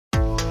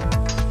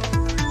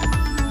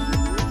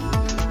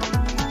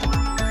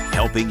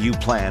helping you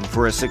plan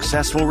for a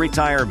successful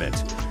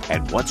retirement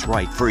and what's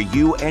right for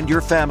you and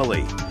your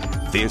family.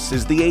 This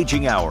is the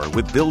Aging Hour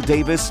with Bill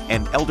Davis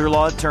and elder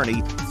law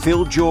attorney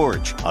Phil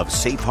George of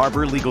Safe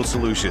Harbor Legal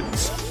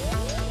Solutions.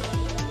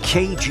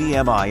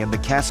 KGMI and the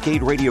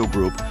Cascade Radio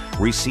Group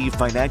receive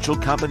financial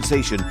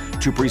compensation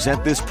to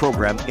present this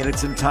program in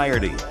its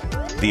entirety.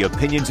 The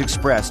opinions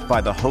expressed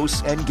by the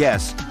hosts and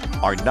guests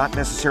are not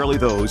necessarily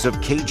those of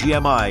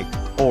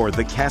KGMI or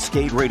the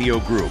Cascade Radio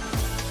Group.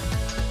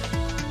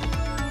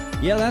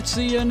 Yeah, that's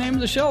the name of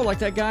the show. Like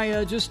that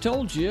guy just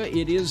told you,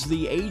 it is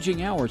the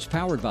Aging Hour. It's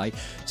powered by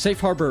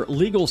Safe Harbor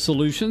Legal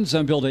Solutions.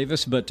 I'm Bill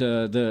Davis, but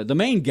the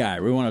main guy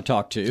we want to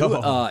talk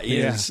to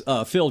is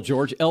Phil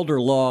George,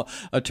 elder law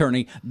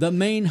attorney, the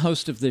main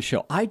host of this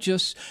show. I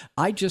just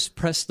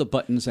press the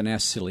buttons and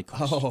ask silly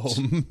questions.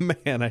 Oh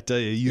man, I tell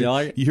you,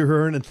 you're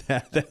earning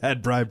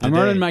that bribe today. I'm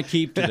earning my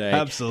keep today.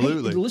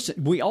 Absolutely. Hey,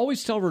 listen, we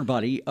always tell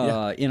everybody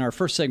in our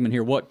first segment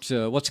here what's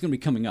going to be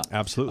coming up.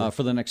 Absolutely.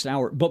 For the next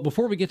hour. But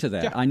before we get to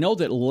that, I know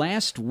that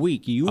last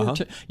week you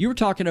were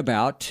talking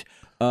about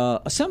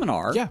a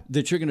seminar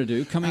that you're going to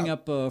do coming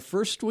up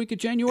first week of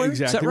January.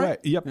 Exactly. Is that right?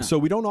 Yep. Yeah. So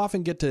we don't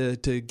often get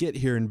to get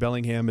here in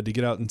Bellingham and to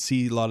get out and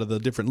see a lot of the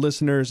different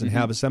listeners and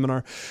have a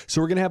seminar.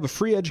 So we're going to have a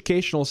free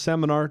educational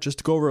seminar just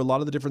to go over a lot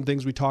of the different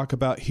things we talk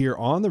about here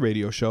on the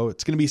radio show.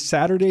 It's going to be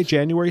Saturday,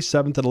 January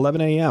 7th at 11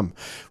 a.m.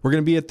 We're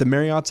going to be at the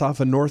Marriott's off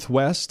of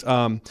Northwest.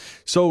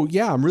 So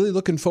yeah, I'm really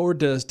looking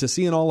forward to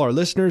seeing all our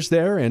listeners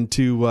there and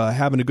to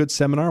having a good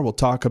seminar. We'll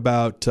talk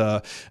about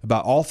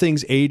all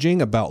things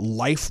aging, about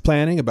life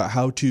planning, about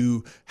how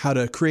to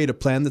create a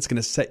plan that's going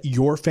to set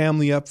your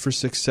family up for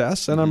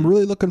success, and I'm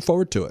really looking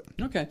forward to it.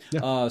 Okay.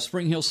 Yeah.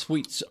 Spring Hill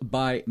Suites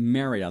by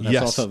Marriott.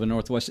 That's off of the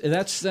Northwest.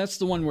 That's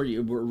the one where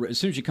as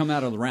soon as you come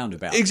out of the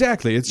roundabout.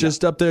 Exactly. It's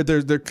just up there.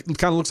 There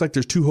kind of looks like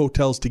there's two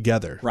hotels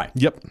together. Right.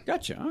 Yep.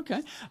 Gotcha.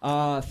 Okay.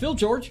 Phil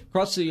George,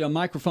 across the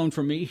microphone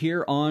from me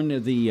here on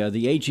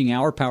the Aging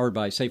Hour, powered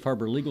by Safe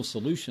Harbor Legal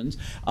Solutions.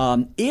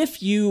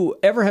 If you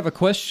ever have a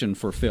question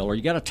for Phil, or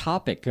you got a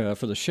topic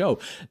for the show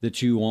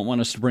that you want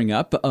us to bring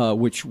up,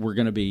 which we're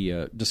going to be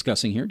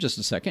discussing here in just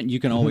a second, you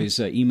can always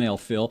email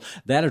Phil.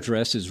 That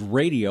address is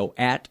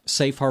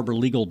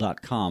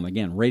radio@safeharborlegal.com.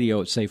 Again,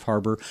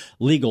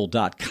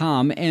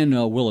 radio@safeharborlegal.com,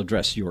 and we'll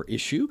address your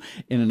issue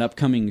in an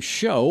upcoming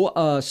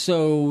show.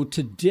 So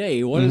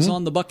today, what is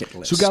on the bucket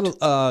list?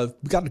 So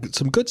we got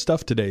some good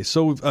stuff today.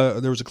 So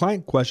there was a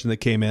client question that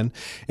came in,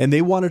 and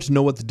they wanted to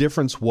know what the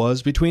difference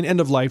was between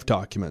end-of-life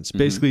documents,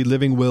 basically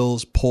living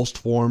wills, post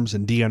forms,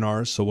 and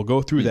DNRs. So we'll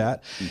go through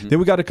that. Then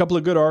we got a couple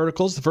of good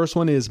articles. The first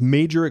one is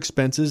major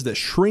expenses that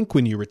shrink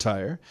when you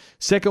retire.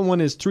 Second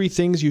one is 3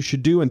 things you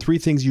should do and 3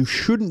 things you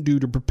shouldn't do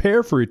to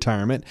prepare for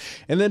retirement.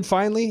 And then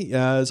finally,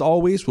 as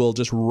always, we'll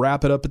just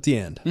wrap it up at the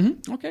end.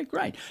 Okay,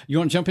 great. You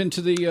want to jump into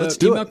the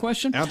email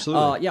question?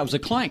 Absolutely. Yeah, it was a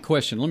client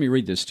question. Let me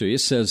read this to you.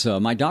 It says,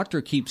 my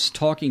doctor keeps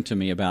talking to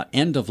me about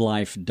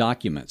end-of-life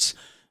documents.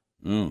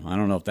 I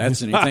don't know if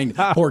that's anything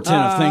portent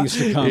of things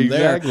to come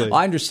exactly. there.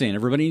 I understand.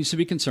 Everybody needs to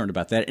be concerned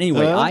about that.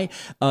 Anyway,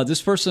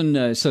 this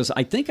person says,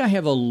 I think I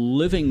have a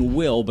living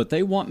will, but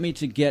they want me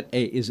to get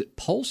is it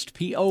POLST,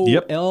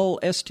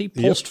 P-O-L-S-T,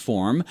 POLST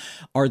form.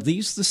 Are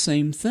these the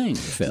same thing,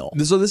 Phil?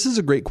 So this is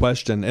a great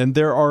question, and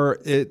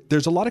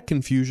there's a lot of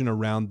confusion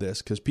around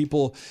this because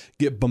people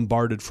get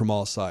bombarded from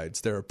all sides.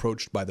 They're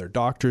approached by their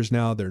doctors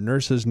now, their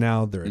nurses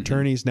now, their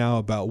attorneys now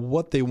about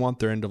what they want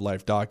their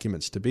end-of-life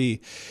documents to be.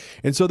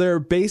 And so there are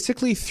basically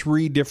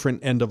 3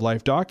 different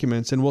end-of-life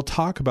documents, and we'll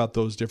talk about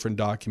those different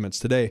documents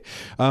today.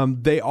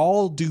 They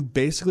all do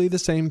basically the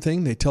same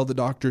thing. They tell the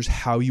doctors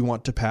how you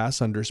want to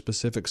pass under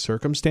specific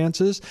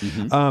circumstances.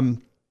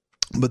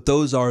 But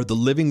those are the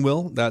living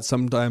will, that's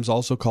sometimes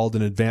also called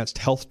an advanced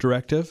health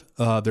directive.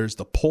 There's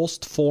the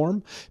POLST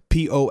form,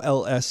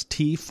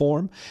 P-O-L-S-T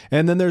form,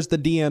 and then there's the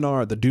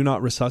DNR, the do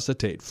not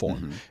resuscitate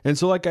form. And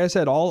so like I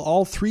said,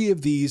 all 3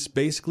 of these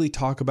basically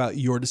talk about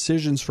your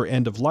decisions for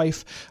end of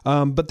life,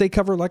 but they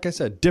cover, like I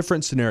said,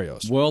 different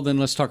scenarios. Well, then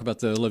let's talk about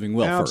the living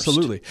will first.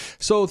 Absolutely.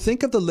 So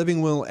think of the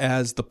living will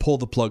as the pull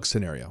the plug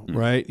scenario,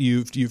 right?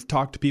 You've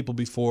talked to people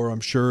before,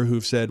 I'm sure,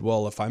 who've said,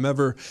 well, if I'm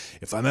ever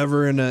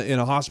in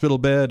a hospital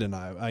bed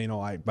and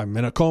I'm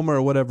in a coma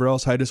or whatever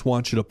else, I just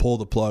want you to pull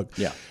the plug.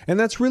 Yeah. And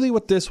that's really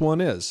what this one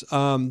is.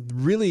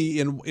 Really,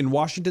 in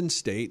Washington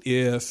State,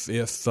 if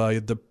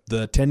the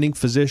attending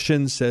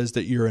physician says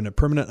that you're in a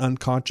permanent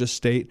unconscious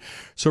state,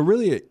 so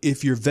really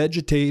if you're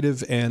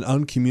vegetative and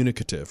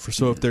uncommunicative,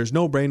 so if there's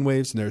no brain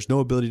waves and there's no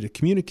ability to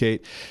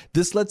communicate,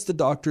 this lets the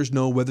doctors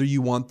know whether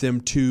you want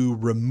them to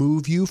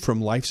remove you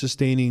from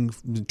life-sustaining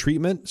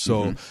treatment,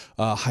 so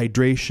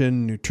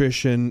hydration,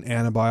 nutrition,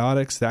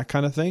 antibiotics, that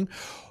kind of thing,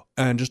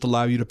 and just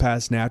allow you to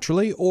pass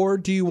naturally, or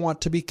do you want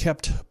to be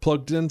kept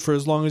plugged in for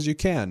as long as you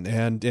can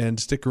and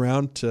stick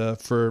around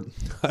for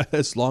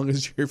as long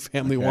as your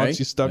family wants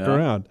you stuck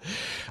around?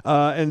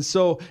 And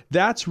so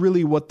that's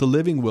really what the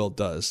living will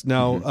does.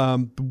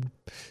 Now,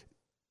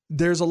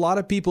 there's a lot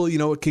of people,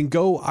 it can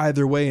go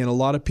either way, and a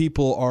lot of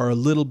people are a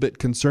little bit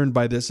concerned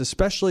by this,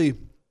 especially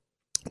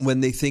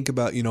when they think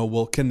about,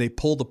 well, can they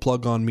pull the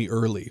plug on me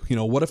early?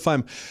 What if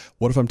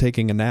I'm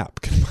taking a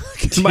nap?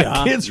 Can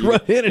my kids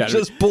run in and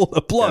just pull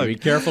the plug? Be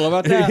careful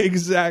about that.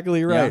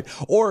 Exactly right.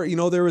 Yeah. Or,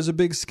 there was a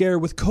big scare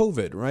with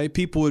COVID, right?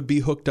 People would be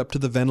hooked up to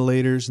the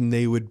ventilators and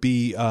they would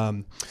be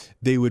kind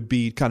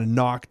of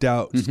knocked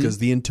out because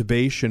the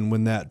intubation,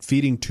 when that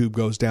feeding tube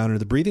goes down or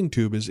the breathing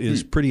tube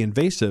is pretty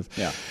invasive.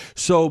 Yeah.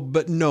 So,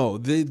 but no,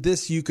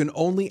 this, you can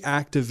only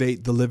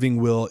activate the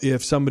living will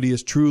if somebody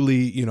is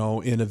truly,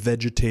 in a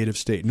vegetative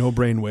state. No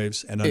brain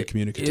waves and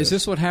uncommunicative. Is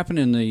this what happened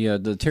in the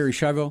Terri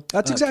Schiavo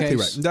That's exactly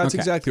case? Right. That's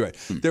exactly right.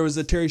 There was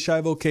the Terri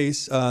Schiavo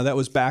case that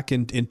was back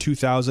in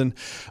 2000.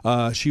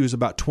 She was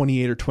about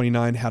 28 or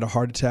 29, had a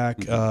heart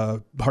attack,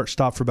 heart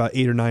stopped for about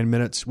 8 or 9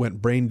 minutes,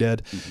 went brain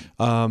dead.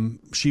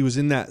 She was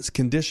in that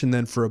condition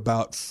then for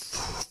about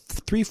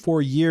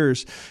 3-4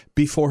 years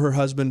before her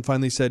husband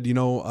finally said,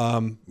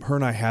 her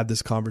and I had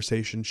this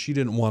conversation. She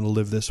didn't want to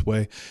live this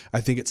way.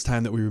 I think it's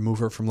time that we remove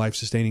her from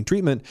life-sustaining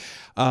treatment.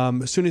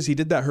 As soon as he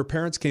did that, her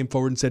parents came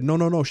forward and said,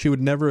 no, she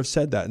would never have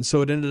said that. And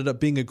so it ended up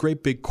being a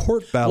great big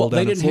court battle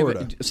down in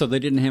Florida. So they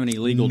didn't have any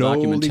legal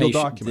documentation?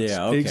 Legal documents.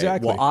 Yeah, okay.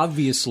 Exactly. Well,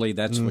 obviously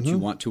that's what you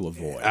want to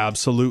avoid.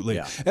 Absolutely.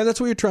 Yeah. And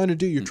that's what you're trying to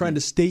do. You're trying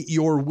to state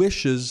your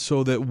wishes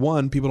so that,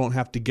 one, people don't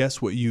have to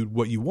guess what you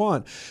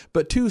want,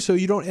 but two, so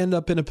you don't end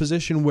up in a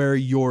position where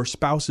your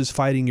spouse is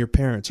fighting your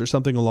parents or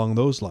something along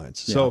those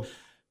lines. Yeah.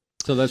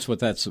 So that's what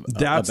that's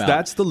about.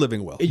 That's the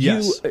living will.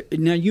 Yes.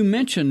 Now, you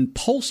mentioned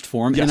pulsed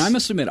form, and I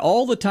must admit,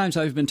 all the times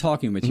I've been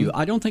talking with you,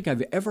 I don't think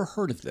I've ever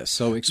heard of this.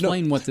 So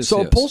explain what this is.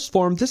 So pulsed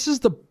form, this is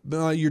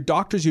your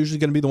doctor's usually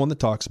going to be the one that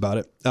talks about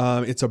it.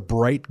 It's a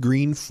bright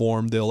green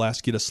form they'll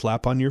ask you to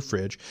slap on your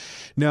fridge.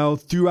 Now,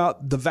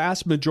 throughout the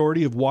vast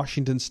majority of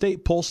Washington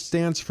State, PULSE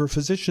stands for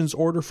Physician's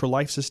Order for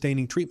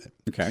Life-Sustaining Treatment.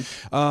 Okay.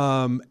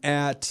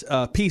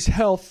 At Peace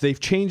Health, they've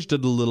changed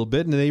it a little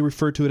bit, and they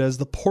refer to it as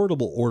the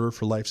Portable Order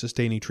for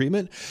Life-Sustaining Treatment.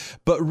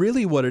 But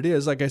really what it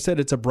is, like I said,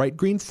 it's a bright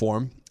green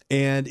form,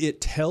 and it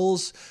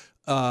tells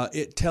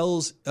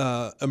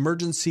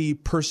emergency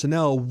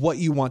personnel what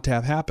you want to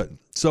have happen.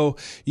 So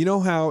you know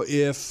how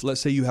if,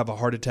 let's say you have a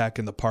heart attack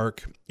in the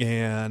park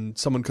and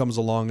someone comes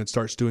along and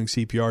starts doing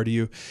CPR to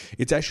you,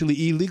 it's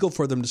actually illegal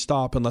for them to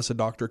stop unless a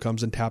doctor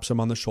comes and taps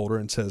them on the shoulder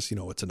and says,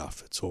 it's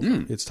enough. It's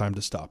over. It's time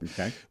to stop.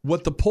 Okay.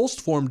 What the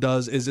pulsed form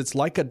does is it's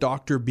like a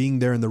doctor being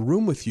there in the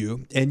room with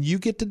you, and you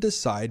get to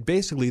decide.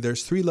 Basically,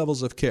 there's 3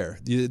 levels of care.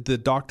 The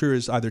doctor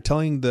is either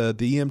telling the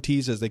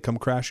EMTs as they come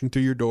crashing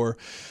through your door,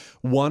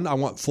 1, I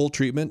want full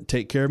treatment,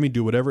 take care of me,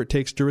 do whatever it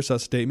takes to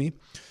resuscitate me.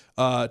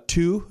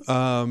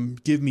 2,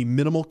 give me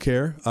minimal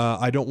care.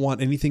 I don't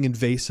want anything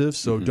invasive,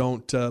 so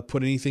don't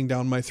put anything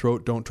down my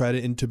throat. Don't try to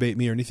intubate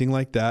me or anything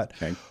like that.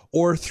 Okay.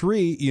 Or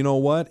 3, you know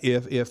what?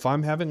 If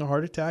I'm having a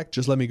heart attack,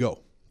 just let me go.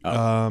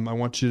 I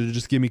want you to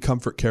just give me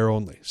comfort care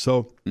only.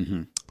 So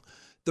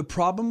the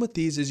problem with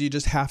these is you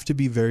just have to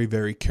be very,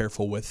 very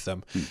careful with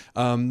them.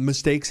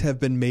 Mistakes have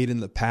been made in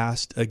the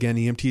past. Again,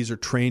 EMTs are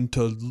trained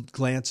to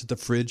glance at the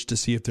fridge to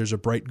see if there's a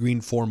bright green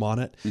form on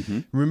it.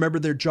 Remember,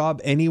 their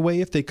job anyway,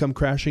 if they come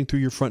crashing through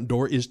your front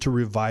door, is to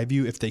revive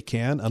you if they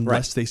can,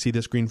 unless they see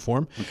this green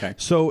form. Okay.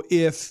 So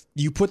if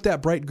you put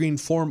that bright green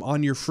form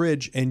on your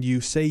fridge and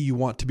you say you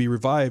want to be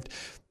revived,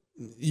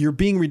 you're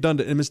being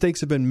redundant, and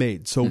mistakes have been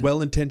made. So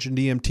well-intentioned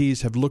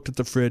EMTs have looked at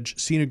the fridge,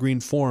 seen a green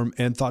form,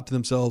 and thought to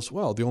themselves,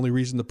 well, the only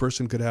reason the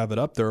person could have it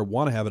up there or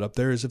want to have it up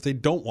there is if they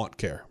don't want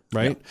care,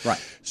 right? Yeah,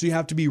 right. So you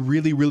have to be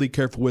really, really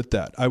careful with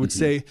that. I would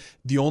say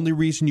the only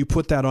reason you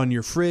put that on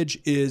your fridge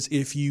is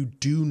if you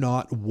do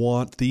not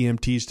want the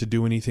EMTs to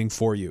do anything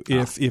for you,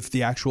 if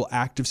the actual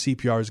active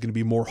CPR is going to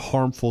be more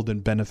harmful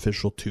than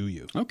beneficial to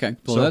you. Okay.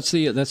 Well,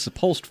 so, that's the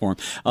pulsed form.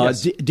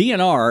 Yes.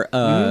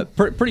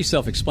 DNR, pretty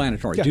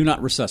self-explanatory. Yeah. Do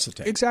not resuscitate.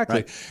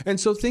 Exactly. Right? And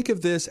so think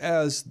of this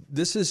as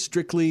this is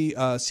strictly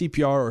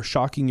CPR, or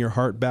shocking your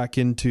heart back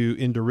into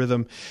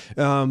rhythm.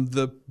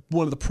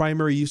 One of the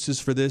primary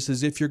uses for this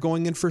is if you're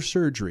going in for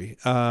surgery,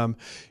 and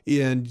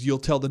you'll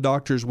tell the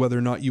doctors whether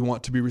or not you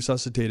want to be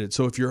resuscitated.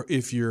 So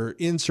if you're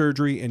in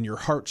surgery and your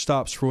heart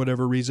stops for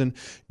whatever reason,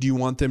 do you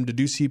want them to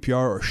do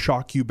CPR or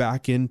shock you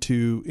back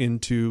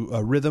into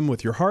a rhythm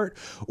with your heart,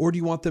 or do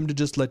you want them to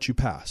just let you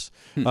pass?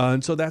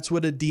 And so that's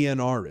what a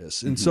DNR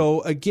is. And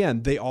so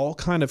again, they all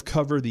kind of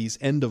cover these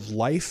end of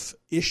life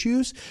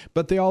issues,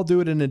 but they all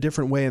do it in a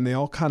different way, and they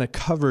all kind of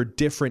cover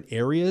different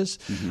areas.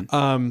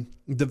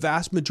 The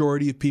vast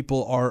majority of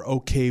people are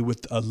okay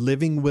with a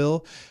living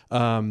will.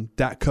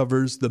 That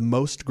covers the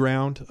most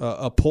ground.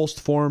 A pulsed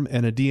form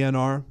and a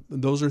DNR,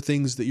 those are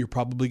things that you're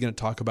probably going to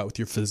talk about with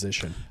your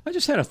physician. I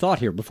just had a thought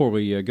here before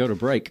we go to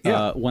break.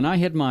 Yeah. When I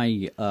had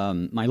my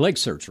leg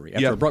surgery,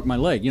 after I broke my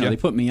leg, they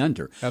put me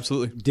under.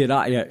 Absolutely.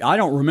 I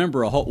don't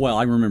remember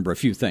I remember a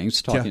few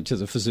things, talking to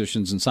the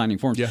physicians and signing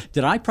forms. Yeah.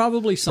 Did I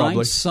probably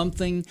sign something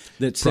something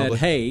that said,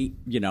 hey,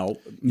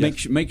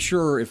 make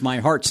sure if my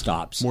heart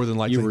stops, more than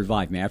likely, you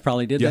revive me. I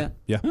probably did that.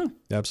 Yeah,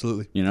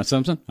 absolutely. You know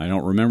something? I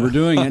don't remember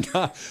doing it.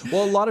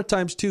 Well, a lot of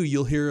times, too,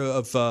 you'll hear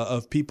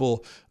of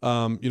people, there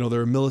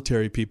are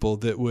military people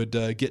that would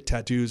get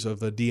tattoos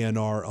of a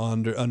DNR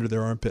under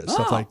their armpit,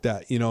 stuff like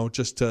that,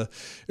 just to,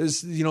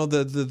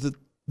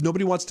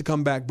 nobody wants to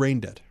come back brain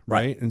dead,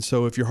 right? And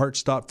so if your heart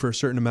stopped for a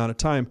certain amount of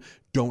time,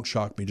 don't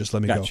shock me. Just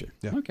let me go.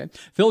 Yeah. Okay.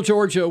 Phil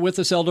George with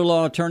us, elder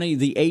law attorney,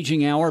 The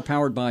Aging Hour,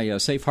 powered by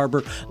Safe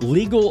Harbor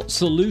Legal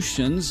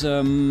Solutions.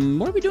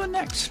 What are we doing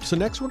next? So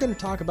next we're going to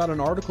talk about an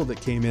article that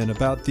came in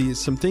about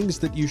some things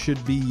that you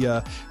should be,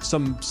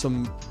 some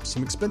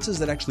expenses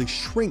that actually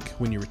shrink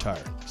when you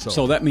retire.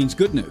 So that means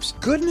good news.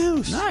 Good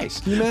news. Nice.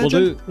 Can you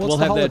imagine? We'll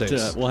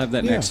have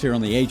that next here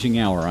on The Aging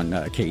Hour on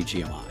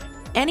KGMI.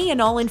 Any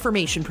and all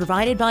information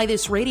provided by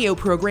this radio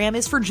program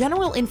is for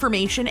general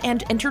information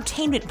and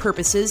entertainment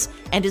purposes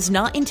and is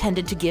not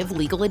intended to give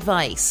legal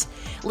advice.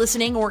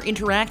 Listening or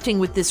interacting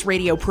with this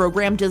radio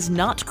program does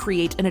not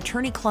create an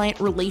attorney-client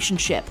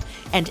relationship,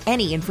 and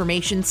any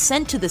information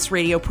sent to this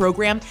radio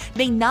program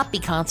may not be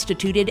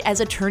constituted as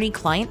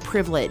attorney-client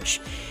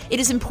privilege. It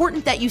is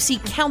important that you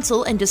seek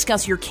counsel and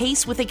discuss your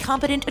case with a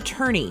competent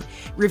attorney.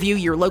 Review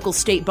your local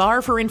state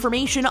bar for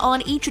information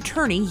on each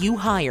attorney you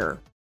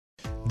hire.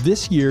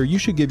 This year, you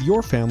should give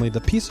your family the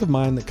peace of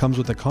mind that comes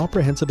with a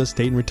comprehensive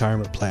estate and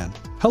retirement plan.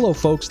 Hello,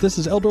 folks. This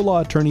is elder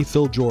law attorney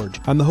Phil George.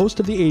 I'm the host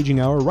of The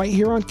Aging Hour right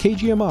here on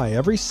KGMI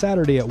every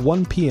Saturday at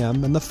 1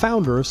 p.m. and the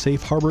founder of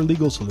Safe Harbor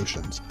Legal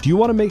Solutions. Do you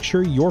want to make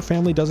sure your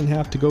family doesn't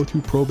have to go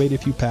through probate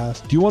if you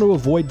pass? Do you want to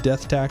avoid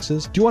death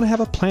taxes? Do you want to have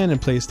a plan in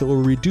place that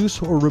will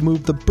reduce or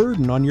remove the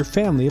burden on your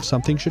family if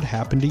something should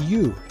happen to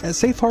you? At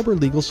Safe Harbor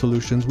Legal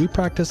Solutions, we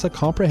practice a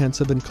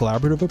comprehensive and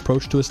collaborative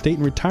approach to estate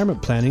and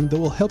retirement planning that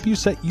will help you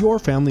set your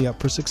family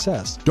up for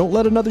success. Don't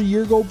let another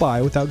year go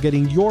by without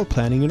getting your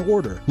planning in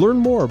order. Learn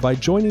more by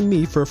joining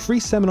me for a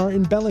free seminar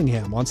in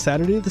Bellingham on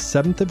Saturday the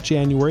 7th of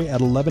January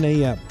at 11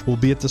 a.m. We'll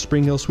be at the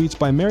Spring Hill Suites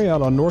by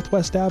Marriott on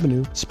Northwest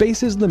Avenue.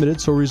 Space is limited,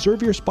 so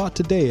reserve your spot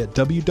today at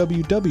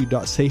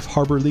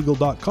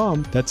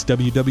www.safeharborlegal.com. That's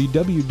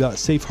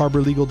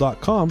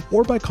www.safeharborlegal.com,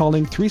 or by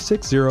calling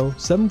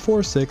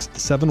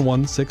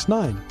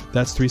 360-746-7169.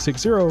 That's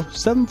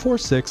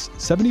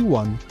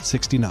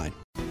 360-746-7169.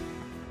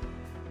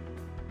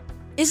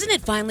 Isn't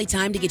it finally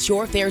time to get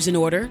your affairs in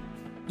order?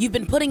 You've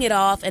been putting it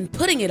off,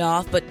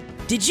 but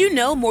did you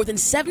know more than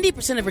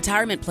 70% of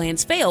retirement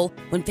plans fail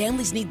when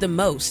families need them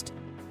most?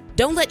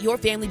 Don't let your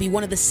family be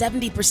one of the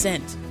 70%.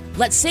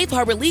 Let Safe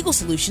Harbor Legal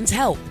Solutions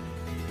help.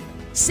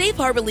 Safe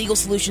Harbor Legal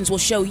Solutions will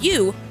show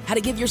you how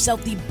to give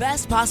yourself the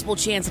best possible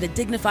chance at a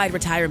dignified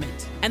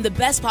retirement and the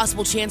best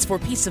possible chance for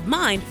peace of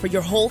mind for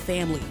your whole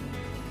family.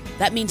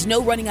 That means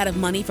no running out of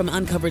money from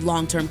uncovered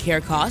long-term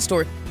care costs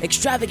or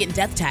extravagant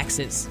death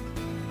taxes.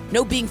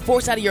 No being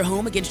forced out of your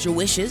home against your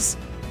wishes,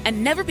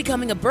 and never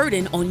becoming a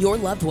burden on your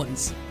loved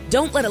ones.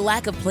 Don't let a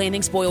lack of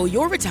planning spoil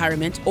your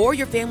retirement or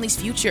your family's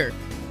future.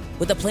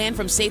 With a plan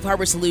from Safe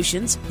Harbor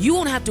Solutions, you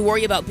won't have to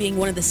worry about being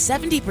one of the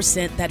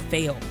 70% that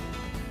fail.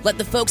 Let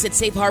the folks at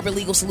Safe Harbor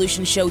Legal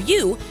Solutions show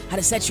you how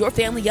to set your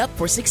family up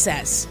for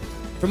success.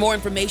 For more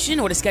information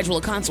or to schedule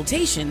a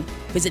consultation,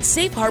 visit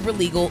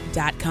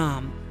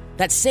safeharborlegal.com.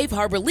 That's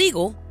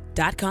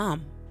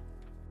safeharborlegal.com.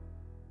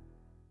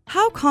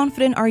 How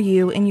confident are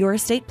you in your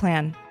estate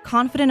plan?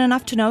 Confident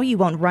enough to know you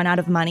won't run out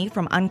of money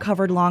from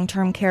uncovered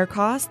long-term care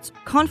costs?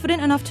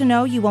 Confident enough to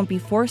know you won't be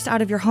forced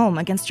out of your home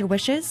against your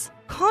wishes?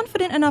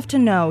 Confident enough to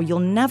know you'll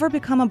never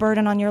become a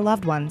burden on your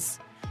loved ones?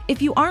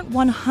 If you aren't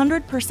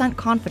 100%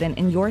 confident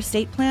in your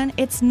estate plan,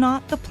 it's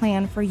not the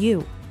plan for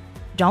you.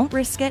 Don't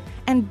risk it,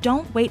 and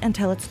don't wait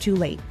until it's too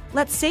late.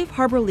 Let Safe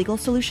Harbor Legal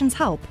Solutions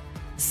help.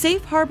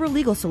 Safe Harbor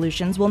Legal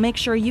Solutions will make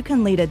sure you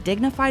can lead a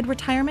dignified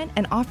retirement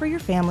and offer your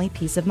family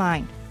peace of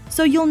mind.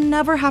 So you'll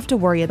never have to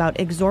worry about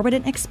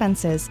exorbitant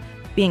expenses,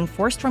 being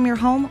forced from your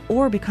home,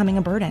 or becoming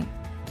a burden.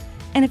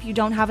 And if you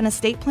don't have an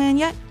estate plan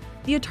yet,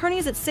 the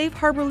attorneys at Safe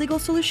Harbor Legal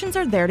Solutions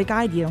are there to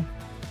guide you.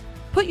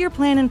 Put your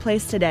plan in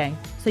place today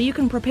so you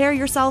can prepare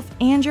yourself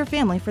and your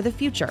family for the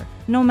future,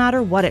 no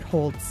matter what it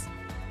holds.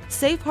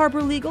 Safe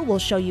Harbor Legal will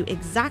show you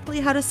exactly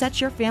how to set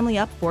your family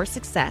up for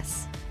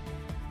success.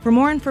 For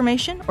more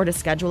information or to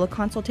schedule a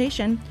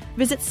consultation,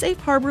 visit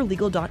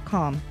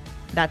safeharborlegal.com.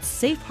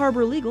 That's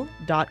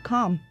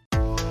safeharborlegal.com.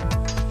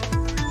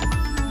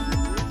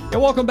 Yeah,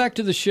 welcome back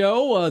to the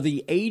show,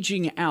 The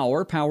Aging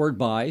Hour, powered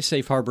by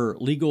Safe Harbor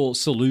Legal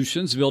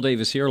Solutions. Bill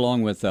Davis here,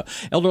 along with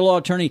elder law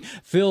attorney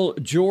Phil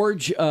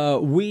George.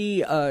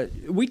 We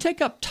take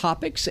up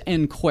topics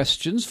and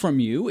questions from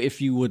you.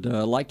 If you would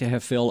like to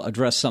have Phil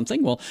address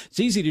something, well, it's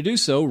easy to do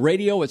so.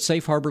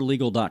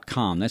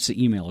 radio@safeharborlegal.com. That's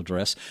the email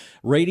address.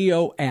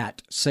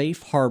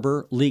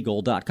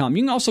 radio@safeharborlegal.com.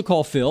 You can also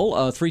call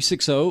Phil,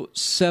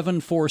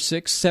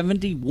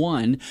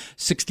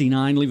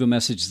 360-746-7169. Leave a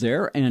message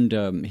there,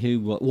 and he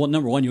will well,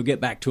 number one, you'll get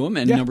back to them,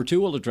 and number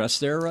two, we'll address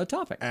their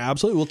topic.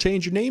 Absolutely. We'll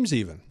change your names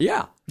even.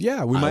 Yeah.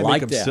 Yeah, we might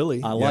make them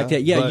silly. I like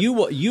that. Yeah, you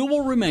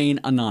will remain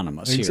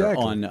anonymous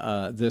Exactly. here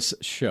on this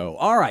show.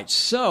 All right.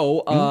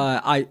 So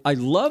I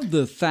love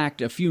the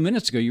fact a few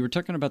minutes ago you were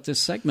talking about this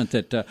segment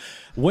that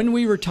when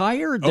we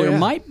retire, there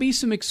might be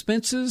some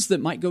expenses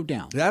that might go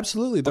down.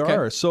 Absolutely, there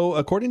are. So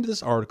according to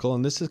this article,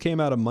 and this came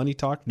out of Money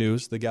Talk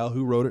News, the gal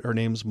who wrote it, her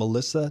name's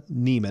Melissa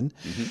Neiman,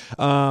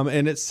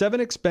 and it's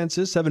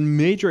 7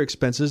 major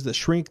expenses that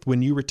shrink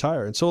when you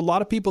retire. And so a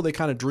lot of people, they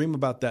kind of dream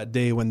about that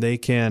day when they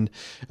can,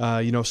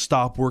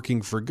 stop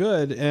working for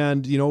good.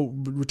 And,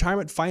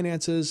 retirement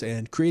finances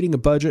and creating a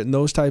budget and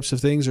those types of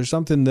things are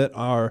something those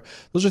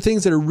are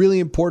things that are really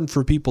important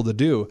for people to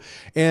do.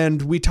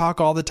 And we talk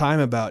all the time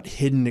about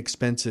hidden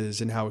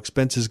expenses and how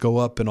expenses go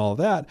up and all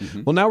that.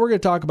 Well, now we're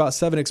going to talk about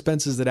 7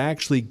 expenses that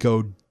actually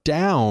go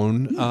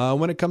down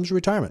when it comes to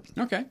retirement.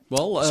 Okay.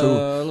 Well,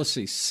 let's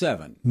see,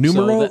 7.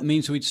 Numero. So that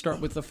means we'd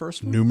start with the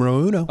first one? Numero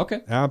uno.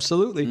 Okay.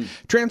 Absolutely.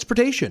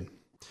 Transportation.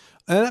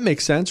 And that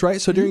makes sense, right?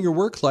 So during your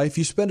work life,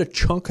 you spend a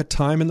chunk of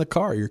time in the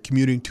car. You're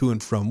commuting to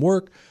and from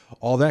work,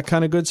 all that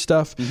kind of good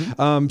stuff.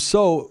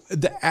 So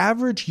the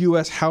average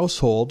U.S.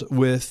 household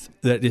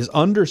that is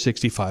under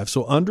 65,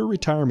 so under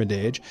retirement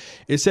age,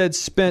 it said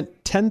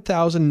spent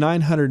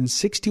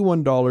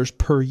 $10,961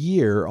 per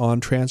year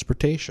on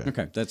transportation.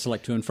 Okay, that's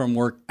like to and from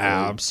work.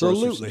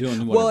 Absolutely.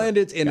 Well, and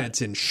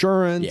it's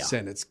insurance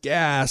and it's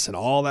gas and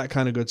all that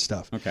kind of good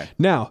stuff. Okay.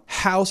 Now,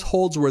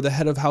 households where the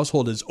head of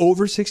household is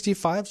over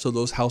 65, so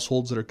those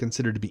households that are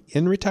considered to be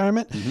in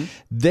retirement,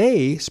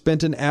 they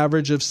spent an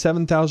average of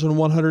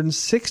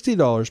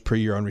 $7,160 per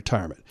year on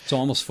retirement. So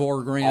almost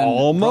 $4,000.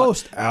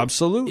 Almost,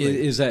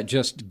 absolutely. Is that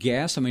just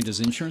gas? I mean, does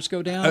insurance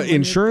go down?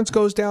 Insurance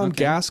goes down,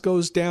 gas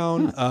goes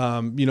down.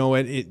 And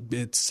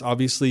it's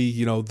obviously,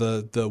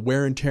 the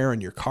wear and tear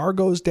on your car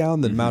goes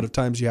down. The amount of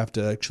times you have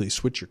to actually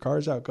switch your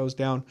cars out goes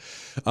down.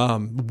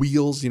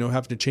 Wheels,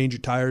 have to change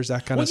your tires,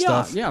 that kind of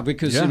stuff. Yeah,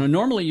 because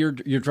normally you're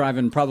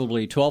driving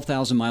probably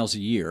 12,000 miles a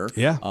year.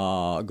 Yeah.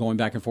 Going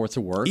back and forth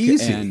to work.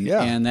 Easy,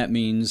 and that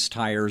means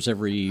tires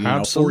every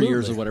 4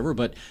 years or whatever.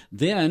 But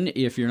then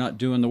if you're not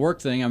doing the work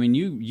thing, I mean,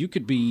 you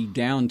could be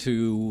down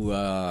to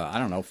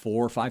 4,000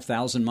 or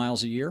 5,000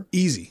 miles a year.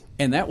 Easy.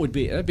 And that'd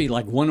be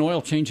like one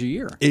oil change a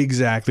year.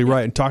 Exactly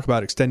right. And talk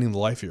about extending the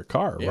life of your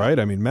car, right?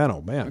 I mean, man,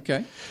 oh man.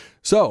 Okay.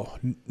 So,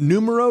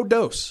 numero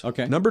dos.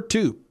 Okay. Number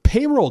 2,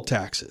 payroll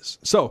taxes.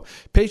 So,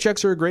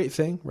 paychecks are a great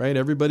thing, right?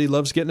 Everybody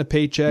loves getting a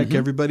paycheck.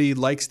 Everybody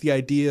likes the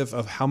idea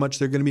of how much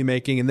they're going to be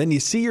making. And then you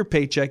see your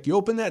paycheck, you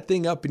open that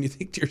thing up and you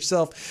think to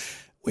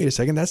yourself, wait a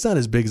second, that's not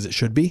as big as it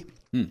should be.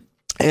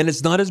 And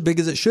it's not as big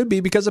as it should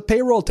be because of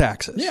payroll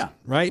taxes. Yeah.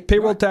 Right?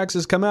 Payroll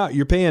taxes come out.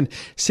 You're paying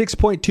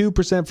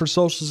 6.2% for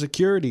Social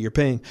Security. You're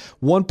paying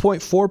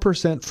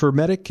 1.4% for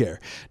Medicare.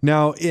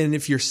 Now, and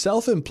if you're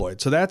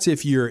self-employed, so that's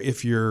if you're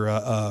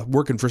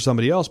working for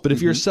somebody else, but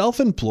if you're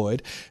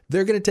self-employed,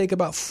 they're going to take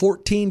about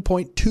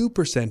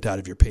 14.2% out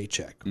of your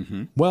paycheck.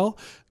 Well,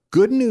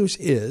 good news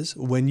is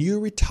when you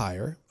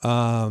retire,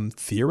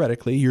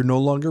 theoretically, you're no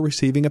longer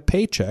receiving a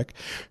paycheck.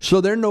 So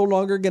they're no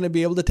longer going to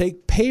be able to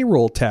take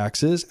payroll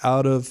taxes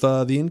out of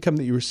the income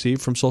that you receive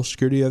from Social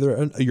Security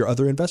or your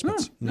other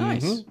investments.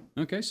 Nice.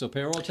 Okay, so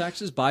payroll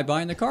taxes,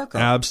 bye-bye in the car.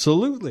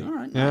 Absolutely. All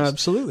right, nice.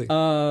 Absolutely.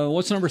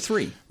 What's number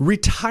 3?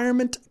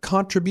 Retirement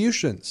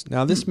contributions.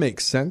 Now, this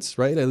makes sense,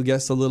 right? I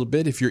guess a little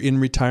bit. If you're in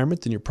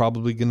retirement, then you're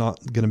probably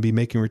not going to be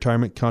making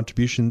retirement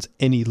contributions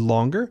any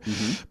longer.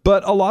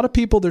 But a lot of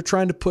people, they're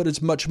trying to put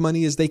as much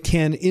money as they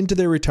can into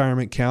their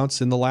retirement accounts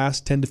in the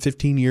last 10 to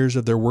 15 years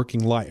of their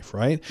working life,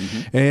 right?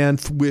 And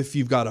if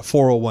you've got a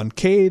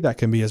 401k, that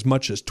can be as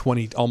much as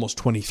almost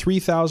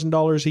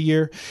 $23,000 a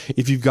year.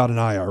 If you've got an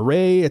IRA,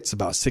 it's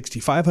about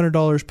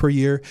 $6,500 per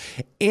year.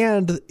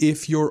 And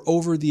if you're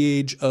over the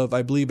age of,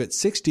 I believe at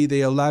 60,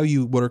 they allow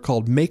you what are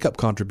called make-up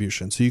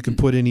contributions. So you can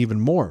put in even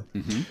more.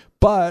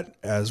 But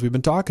as we've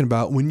been talking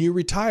about, when you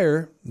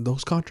retire,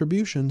 those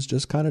contributions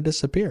just kind of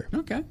disappear.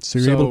 Okay. So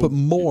you're able to put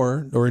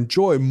more or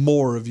enjoy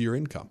more of your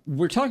income.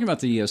 We're talking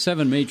about the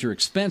 7 major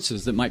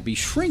expenses that might be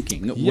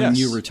shrinking when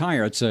you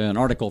retire. It's an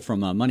article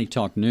from Money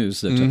Talk News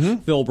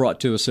that Phil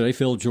brought to us today.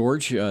 Phil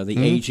George, the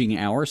Aging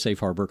Hour, Safe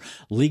Harbor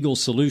Legal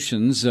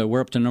Solutions.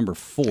 We're up to number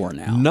 4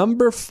 now.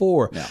 Number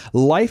 4,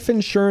 life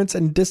insurance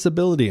and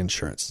disability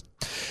insurance.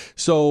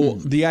 So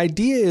the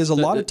idea is a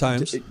lot of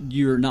times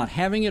you're not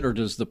having it, or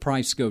does the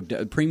price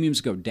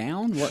premiums go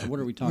down? What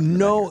are we talking about?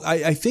 No,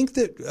 I think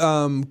that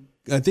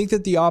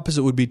the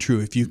opposite would be true.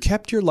 If you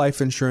kept your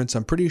life insurance,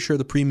 I'm pretty sure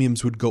the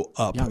premiums would go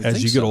up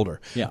as you get older.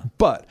 Yeah.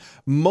 But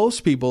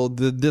most people,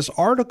 this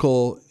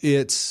article,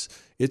 it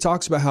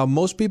talks about how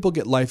most people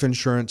get life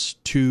insurance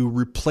to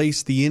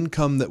replace the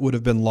income that would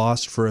have been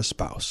lost for a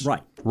spouse.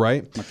 Right.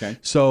 right? Okay.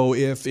 So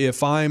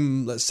if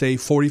I'm, let's say,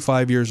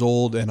 45 years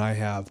old and I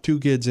have 2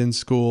 kids in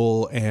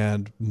school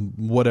and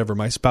whatever,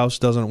 my spouse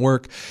doesn't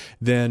work,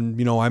 then,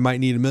 I might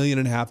need $1.5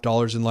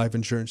 million in life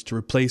insurance to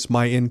replace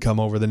my income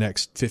over the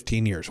next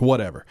 15 years,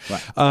 whatever.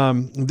 Right.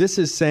 This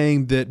is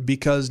saying that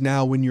because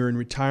now when you're in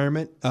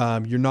retirement,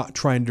 you're not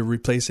trying to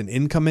replace an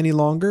income any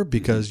longer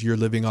because you're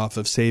living off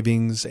of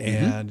savings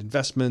and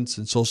investments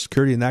and Social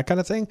Security and that kind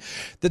of thing,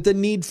 that the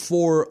need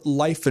for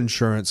life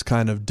insurance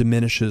kind of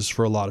diminishes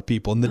for a lot of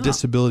people and the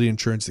disability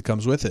insurance that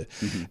comes with it.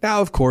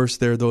 Now, of course,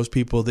 there are those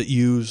people that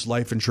use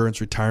life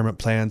insurance retirement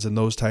plans and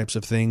those types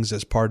of things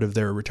as part of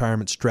their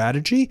retirement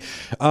strategy.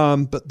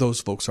 But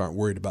those folks aren't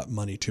worried about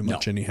money too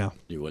much anyhow.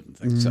 You wouldn't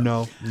think so.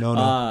 No.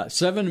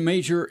 7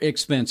 major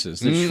expenses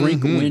that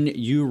shrink when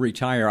you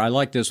retire. I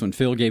like this one.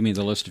 Phil gave me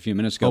the list a few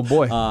minutes ago. Oh,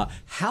 boy.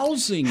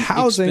 Housing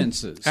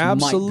expenses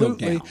absolutely. might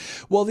go down.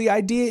 Well, the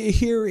idea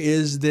here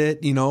is that,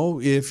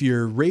 if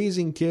you're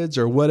raising kids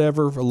or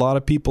whatever, a lot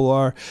of people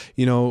are,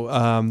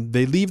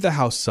 they leave the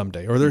house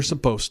someday, or they're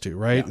supposed to,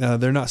 right? Yeah.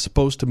 They're not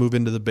supposed to move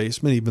into the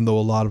basement, even though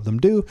a lot of them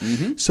do.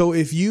 So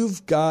if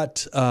you've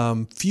got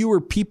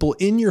fewer people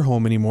in your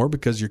home anymore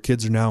because your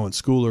kids are now in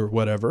school or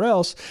whatever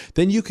else,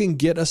 then you can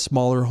get a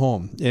smaller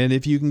home. And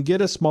if you can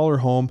get a smaller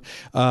home,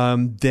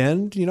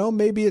 then,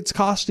 maybe it's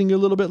costing you a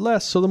little bit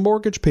less. So the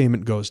mortgage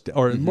payment goes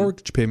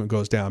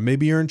down.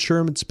 Maybe your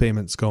insurance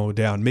payments go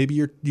down.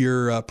 Maybe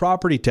your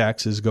property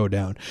taxes go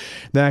down,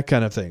 that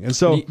kind of thing. And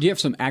so, do you have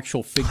some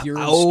actual figures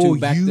to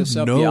back this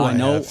up? Yeah, I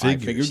know. I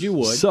figured you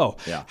would. So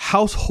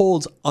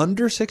households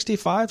under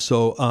 65,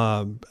 so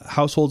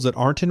households that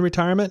aren't in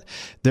retirement,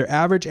 their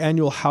average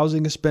annual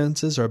housing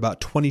expenses are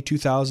about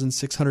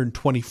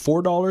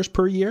 $22,624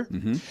 per year.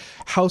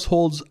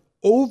 Households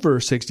over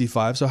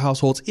 65, so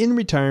households in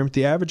retirement,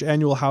 the average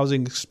annual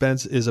housing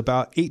expense is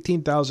about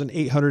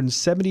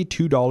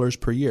 $18,872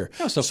 per year.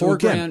 Oh, so $4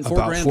 grand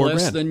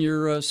less than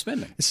you're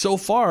spending. So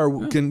far,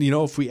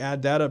 if we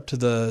add that up to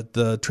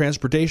the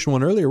transportation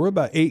one earlier, we're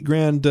about $8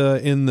 grand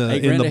in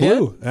the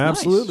blue,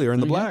 absolutely, or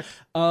in the black.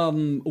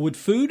 Would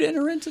food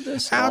enter into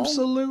this?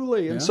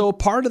 Absolutely. And so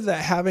part of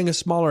that, having a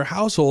smaller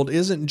household,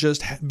 isn't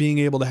just being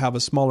able to have a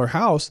smaller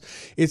house.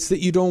 It's that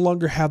you no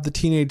longer have the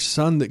teenage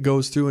son that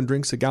goes through and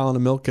drinks a gallon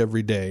of milk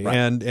every day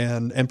and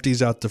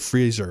empties out the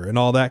freezer and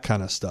all that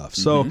kind of stuff.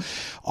 So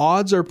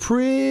odds are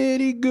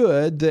pretty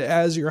good that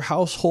as your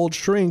household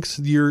shrinks,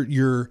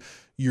 your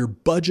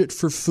budget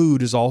for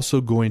food is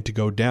also going to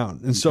go down.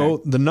 And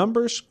so the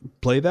numbers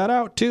play that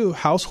out too.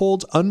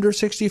 Households under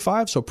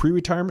 65, so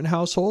pre-retirement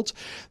households,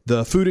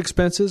 the food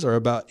expenses are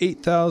about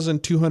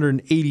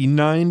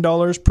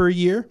 $8,289 per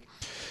year.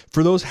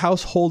 For those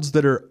households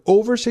that are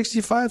over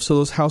 65, so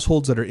those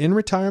households that are in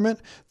retirement,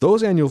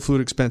 those annual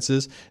food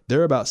expenses,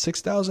 they're about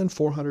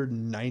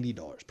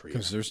 $6,490 per year.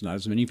 Because there's not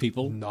as many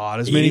people. Not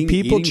as many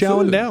people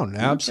chowing food. down.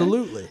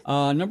 Absolutely.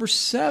 Number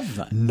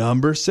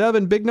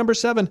 7. Big number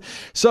 7.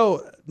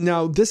 So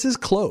now this is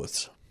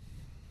clothes.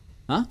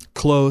 Huh?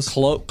 Clothes.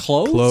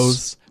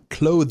 Clothes?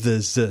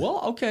 Clothes. Well,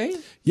 okay.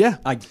 Yeah.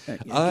 I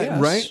guess.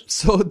 Right?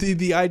 So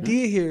the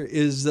idea here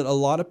is that a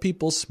lot of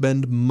people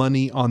spend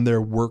money on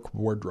their work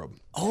wardrobe.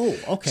 Oh,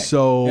 okay.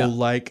 So,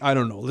 I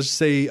don't know, let's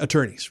say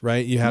attorneys,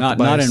 right? You have to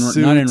buy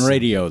not in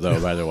radio, though,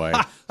 by the way.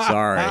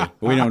 Sorry.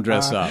 We don't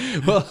dress up.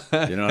 Well,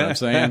 you know what I'm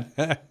saying?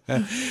 But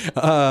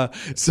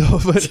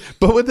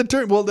with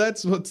attorney,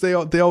 that's what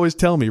they always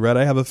tell me, right?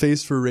 I have a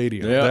face for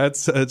radio. Yep.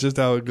 That's just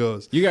how it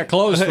goes. You got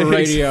clothes for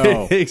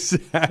radio.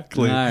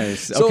 Exactly.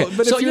 Nice. So, okay.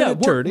 But if you're an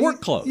attorney,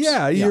 work clothes.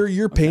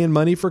 You're paying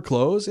money for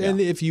clothes,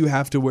 and if you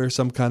have to wear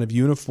some kind of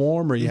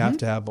uniform or you have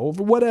to have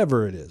over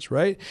whatever it is,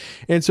 right?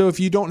 And so if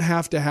you don't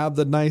have to have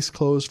the nice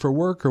clothes for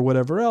work or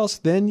whatever else,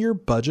 then your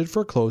budget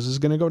for clothes is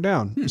going to go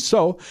down.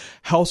 So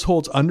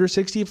households under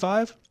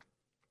 65,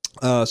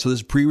 so this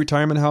is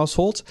pre-retirement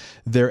households,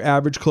 their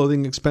average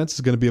clothing expense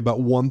is going to be about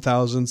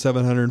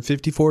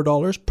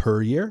 $1,754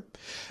 per year.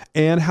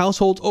 And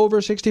households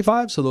over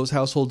 65, so those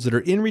households that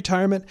are in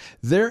retirement,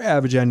 their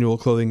average annual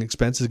clothing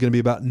expense is going to be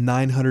about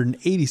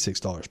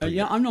 $986 per year.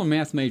 Yeah, I'm no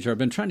math major. I've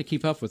been trying to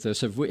keep up with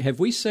this. Have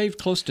we saved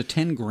close to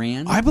 10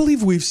 grand? I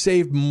believe we've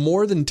saved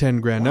more than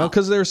 10 grand now,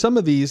 because there are some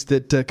of these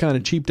that kind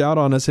of cheaped out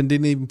on us and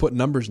didn't even put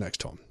numbers next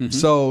to them.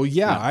 So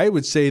I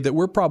would say that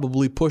we're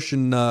probably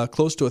pushing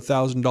close to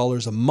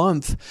 $1,000 a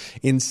month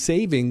in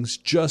savings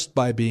just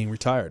by being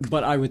retired.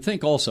 But I would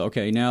think also,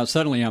 okay, now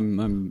suddenly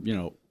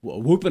I'm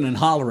whooping and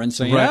hollering,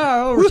 saying,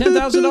 over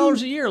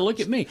 $10,000 a year. Look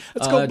at me.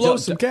 Let's go blow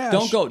some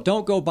cash.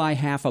 Don't go buy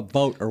half a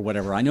boat or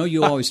whatever. I know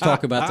you always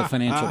talk about the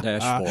financial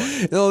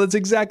dashboard. No, that's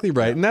exactly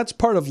right. And that's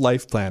part of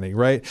life planning,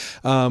 right?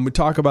 We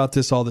talk about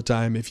this all the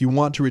time. If you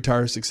want to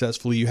retire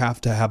successfully, you have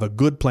to have a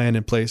good plan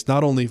in place,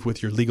 not only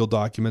with your legal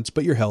documents,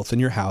 but your health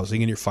and your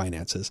housing and your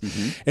finances.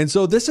 And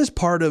so this is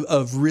part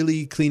of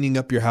really cleaning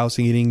up your house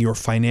and getting your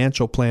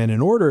financial plan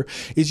in order,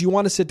 is you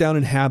want to sit down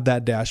and have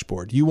that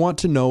dashboard. You want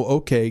to know,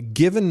 okay,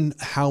 given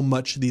how how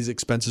much these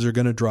expenses are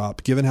going to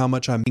drop, given how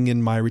much I'm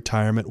in my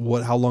retirement,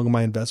 how long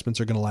my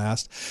investments are going to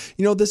last,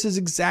 this is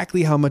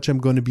exactly how much I'm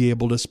going to be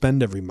able to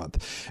spend every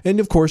month. And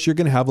of course, you're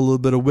going to have a little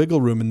bit of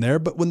wiggle room in there.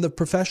 But when the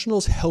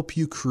professionals help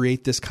you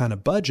create this kind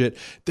of budget,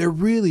 they're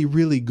really,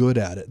 really good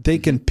at it. They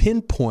can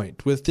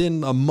pinpoint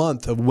within a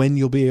month of when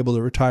you'll be able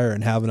to retire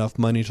and have enough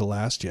money to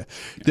last you.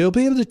 They'll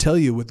be able to tell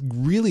you with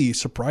really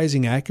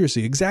surprising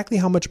accuracy exactly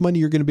how much money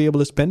you're going to be able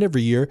to spend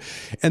every year.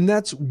 And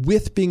that's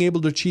with being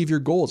able to achieve your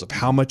goals of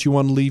how much you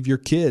want to leave your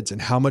kids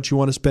and how much you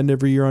want to spend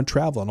every year on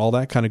travel and all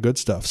that kind of good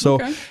stuff. So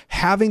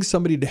having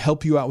somebody to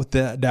help you out with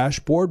that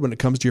dashboard when it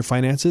comes to your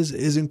finances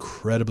is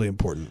incredibly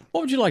important.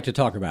 What would you like to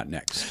talk about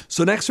next?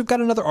 So next we've got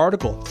another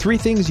article, 3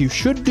 things you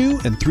should do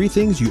and 3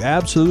 things you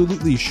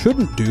absolutely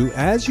shouldn't do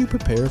as you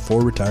prepare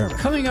for retirement.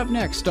 Coming up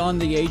next on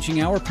the Aging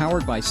Hour,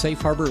 powered by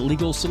Safe Harbor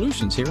Legal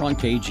Solutions here on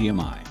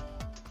KGMI.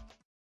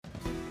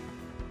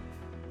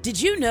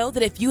 Did you know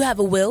that if you have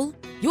a will,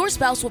 your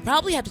spouse will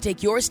probably have to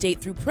take your estate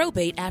through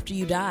probate after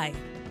you die?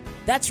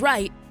 That's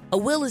right. A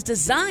will is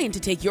designed to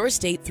take your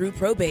estate through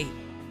probate.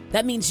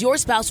 That means your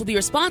spouse will be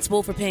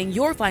responsible for paying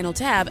your final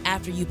tab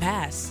after you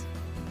pass.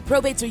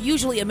 Probates are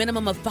usually a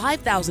minimum of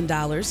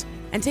 $5,000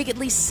 and take at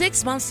least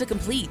 6 months to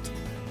complete.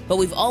 But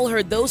we've all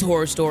heard those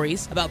horror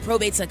stories about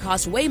probates that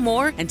cost way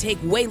more and take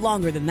way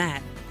longer than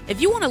that. If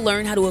you want to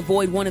learn how to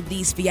avoid one of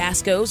these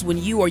fiascos when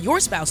you or your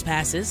spouse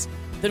passes,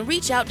 then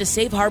reach out to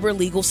Safe Harbor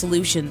Legal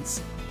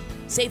Solutions.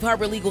 Safe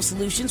Harbor Legal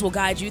Solutions will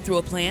guide you through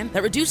a plan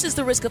that reduces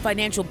the risk of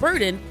financial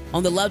burden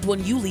on the loved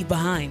one you leave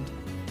behind.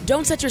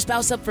 Don't set your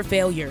spouse up for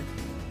failure.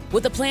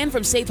 With a plan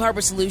from Safe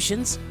Harbor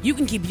Solutions, you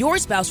can keep your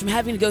spouse from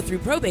having to go through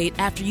probate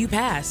after you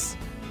pass.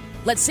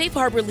 Let Safe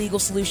Harbor Legal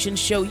Solutions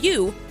show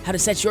you how to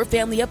set your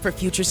family up for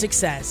future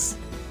success.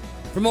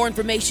 For more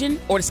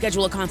information or to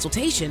schedule a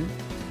consultation,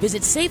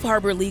 visit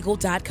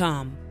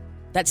safeharborlegal.com.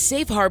 That's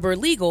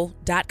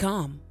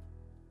safeharborlegal.com.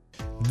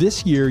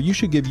 This year, you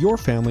should give your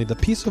family the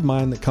peace of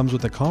mind that comes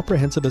with a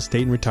comprehensive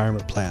estate and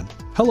retirement plan.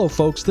 Hello,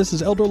 folks. This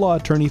is elder law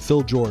attorney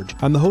Phil George.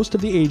 I'm the host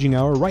of the Aging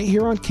Hour right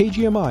here on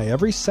KGMI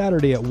every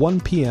Saturday at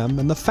 1 p.m.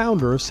 and the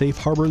founder of Safe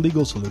Harbor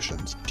Legal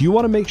Solutions. Do you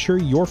want to make sure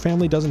your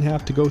family doesn't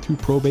have to go through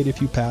probate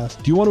if you pass?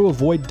 Do you want to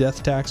avoid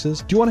death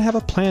taxes? Do you want to have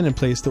a plan in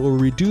place that will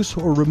reduce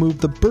or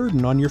remove the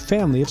burden on your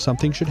family if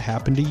something should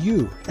happen to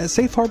you? At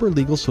Safe Harbor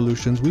Legal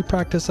Solutions, we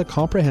practice a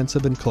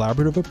comprehensive and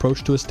collaborative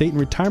approach to estate and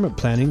retirement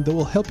planning that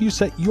will help you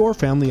set your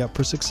family up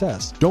for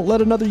success. Don't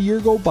let another year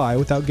go by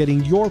without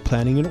getting your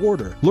planning in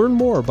order. Learn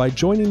more by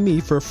joining me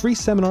for a free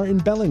seminar in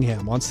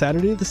Bellingham on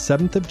Saturday the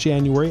 7th of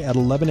January at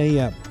 11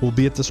 a.m. We'll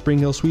be at the Spring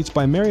Hill Suites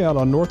by Marriott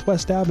on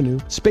Northwest Avenue.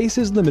 Space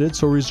is limited,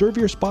 so reserve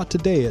your spot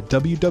today at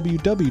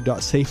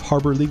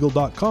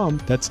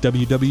www.safeharborlegal.com. That's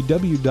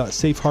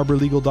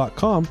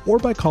www.safeharborlegal.com, or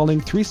by calling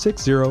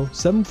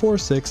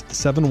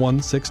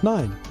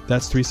 360-746-7169.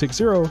 That's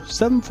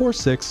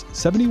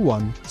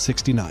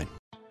 360-746-7169.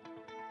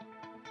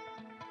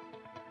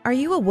 Are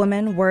you a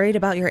woman worried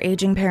about your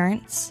aging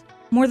parents?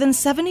 More than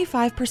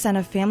 75%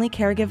 of family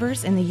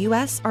caregivers in the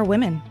U.S. are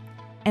women.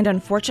 And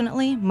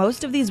unfortunately,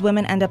 most of these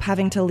women end up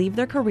having to leave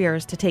their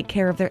careers to take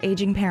care of their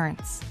aging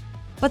parents.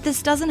 But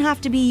this doesn't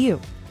have to be you.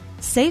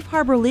 Safe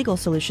Harbor Legal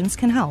Solutions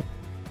can help.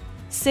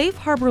 Safe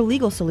Harbor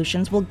Legal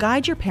Solutions will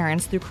guide your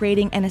parents through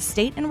creating an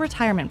estate and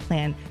retirement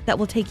plan that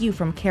will take you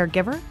from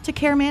caregiver to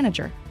care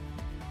manager.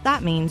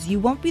 That means you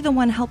won't be the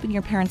one helping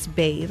your parents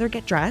bathe or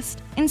get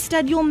dressed.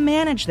 Instead, you'll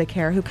manage the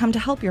care who come to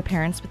help your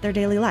parents with their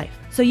daily life,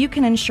 so you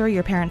can ensure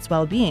your parents'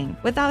 well-being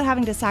without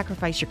having to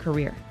sacrifice your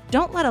career.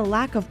 Don't let a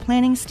lack of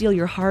planning steal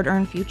your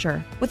hard-earned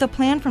future. With a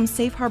plan from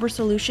Safe Harbor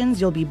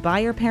Solutions, you'll be by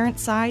your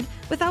parents' side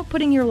without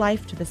putting your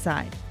life to the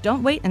side.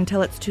 Don't wait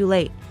until it's too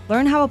late.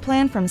 Learn how a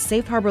plan from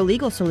Safe Harbor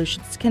Legal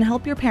Solutions can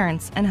help your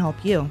parents and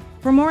help you.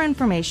 For more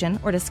information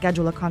or to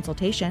schedule a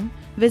consultation,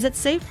 visit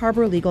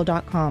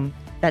safeharborlegal.com.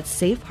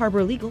 That's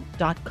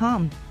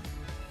safeharborlegal.com.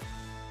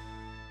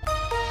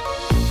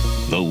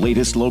 The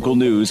latest local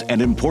news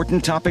and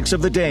important topics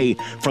of the day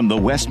from the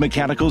West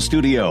Mechanical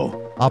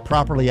Studio. A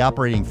properly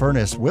operating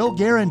furnace will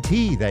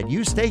guarantee that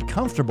you stay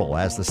comfortable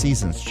as the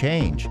seasons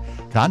change.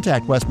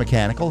 Contact West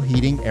Mechanical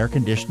Heating, Air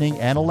Conditioning,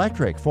 and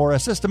Electric for a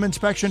system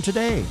inspection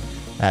today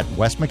at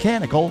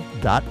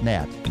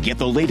westmechanical.net. Get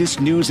the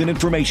latest news and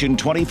information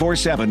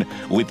 24/7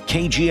 with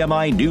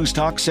KGMI News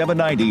Talk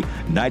 790,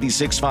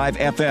 96.5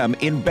 FM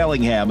in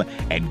Bellingham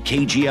and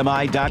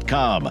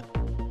KGMI.com.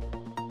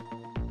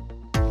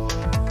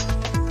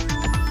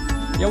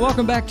 Yeah,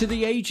 welcome back to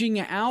the Aging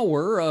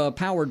Hour,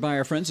 powered by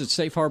our friends at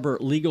Safe Harbor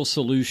Legal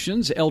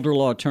Solutions. Elder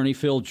law attorney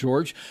Phil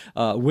George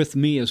with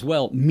me as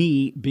well.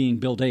 Me being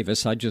Bill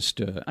Davis. I just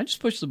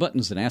push the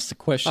buttons and ask the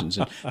questions,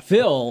 and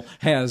Phil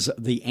has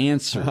the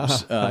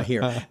answers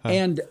here.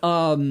 And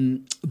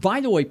by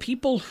the way,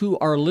 people who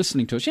are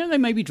listening to us, they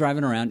may be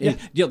driving around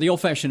the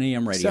old-fashioned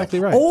AM radio. Exactly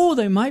right. Oh,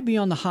 they might be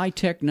on the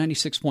high-tech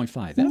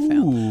 96.5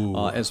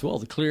 FM as well.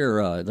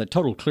 The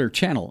total clear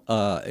channel,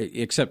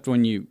 except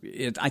when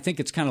I think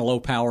it's kind of low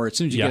power. power. As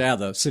soon as you get out of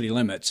the city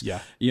limits, Yeah.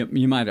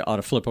 you might ought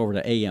to flip over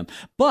to AM.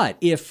 But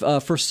if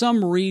for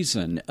some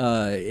reason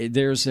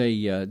there's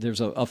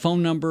a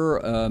phone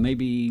number,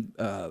 maybe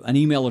an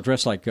email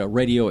address like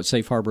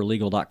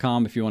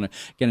radio@safeharborlegal.com if you want to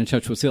get in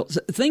touch with Phil.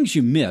 Things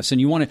you miss and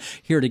you want to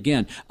hear it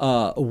again.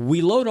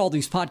 We load all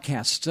these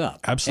podcasts up.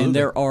 Absolutely. And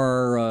there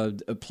are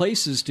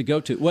places to go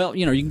to. Well,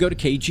 you can go to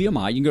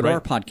KGMI, you can go to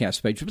our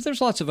podcast page, but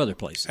there's lots of other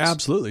places.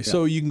 Absolutely. Yeah.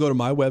 So you can go to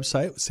my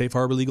website,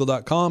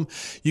 safeharborlegal.com.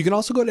 You can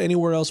also go to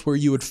anywhere else where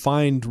you would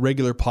find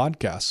regular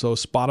podcasts. So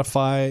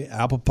Spotify,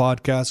 Apple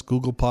Podcasts,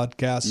 Google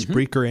Podcasts,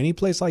 Spreaker, any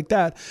place like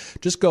that.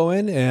 Just go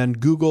in and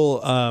Google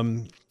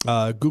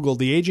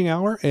the Aging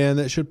Hour, and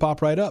it should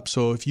pop right up.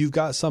 So if you've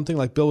got something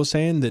like Bill was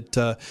saying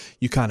that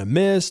you kind of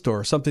missed,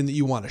 or something that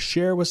you want to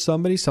share with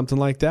somebody, something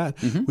like that,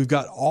 we've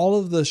got all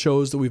of the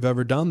shows that we've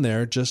ever done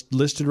there just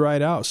listed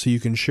right out, so you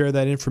can share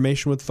that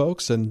information with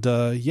folks and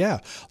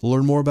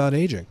learn more about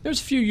aging.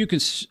 There's a few you can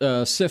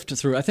sift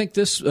through. I think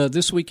this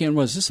weekend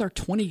was this our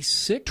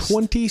 26th?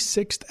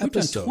 26th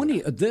episode.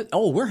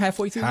 We're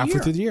halfway through the year. Halfway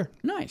through the year.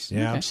 Nice.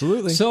 Yeah, okay.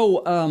 absolutely.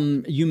 So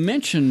you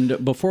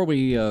mentioned before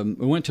we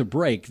went to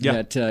break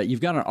that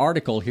you've got an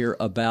article here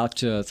about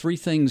 3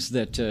 things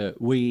that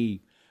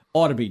we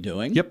ought to be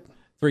doing. Yep.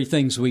 3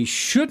 things we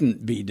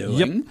shouldn't be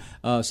doing.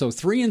 Yep. So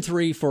 3 and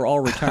 3 for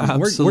all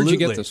retirement. Where'd you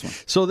get this one?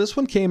 So this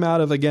one came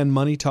out of, again,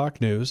 Money Talk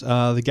News.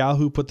 The gal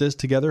who put this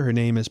together, her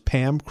name is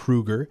Pam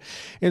Kruger.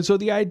 And so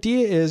the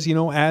idea is,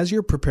 as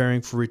you're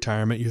preparing for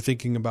retirement, you're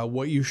thinking about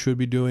what you should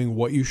be doing,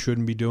 what you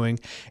shouldn't be doing.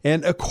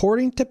 And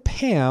according to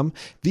Pam,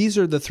 these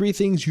are the 3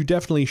 things you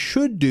definitely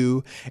should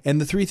do and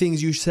the 3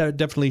 things you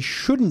definitely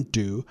shouldn't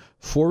do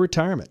for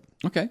retirement.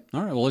 Okay.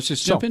 All right. Well, let's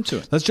just jump into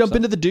it. Let's jump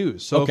into the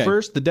do's. So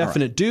first, the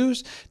definite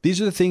do's. These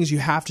are the things you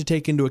have to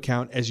take into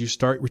account as you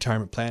start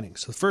retirement planning.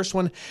 So the first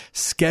one,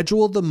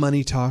 schedule the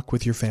money talk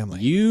with your family.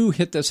 You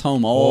hit this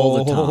home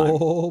all the time,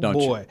 don't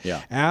you? Oh, boy.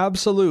 Yeah.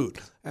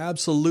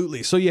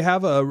 Absolutely. So you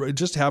have a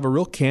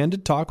real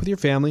candid talk with your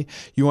family.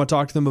 You want to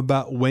talk to them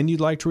about when you'd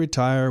like to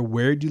retire,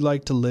 where you'd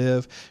like to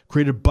live,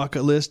 create a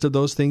bucket list of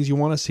those things you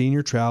want to see in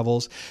your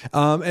travels.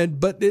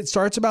 But it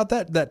starts about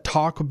that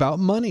talk about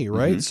money,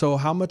 right? So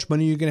how much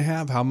money are you going to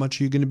have? How much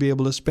are you going to be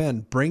able to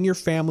spend? Bring your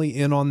family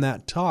in on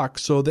that talk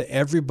so that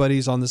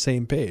everybody's on the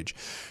same page.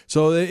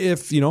 So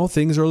if,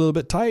 things are a little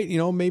bit tight,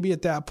 maybe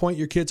at that point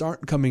your kids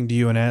aren't coming to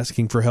you and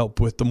asking for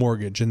help with the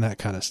mortgage and that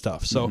kind of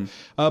stuff. So,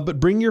 but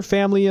bring your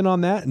family in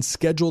on that and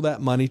schedule that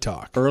money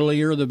talk.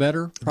 Earlier the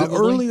better, probably?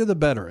 The earlier the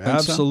better,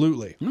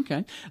 absolutely. So?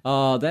 Okay.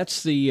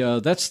 That's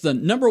the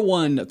number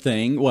one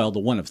thing, well, the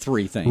one of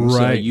 3 things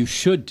you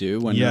should do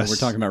when we're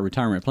talking about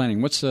retirement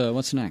planning.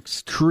 What's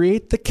next?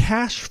 Create the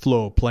cash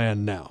flow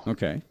plan now.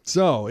 Okay.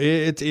 So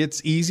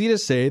it's easy to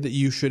say that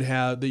you should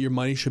that your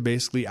money should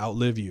basically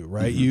outlive you,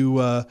 right? You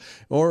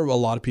or a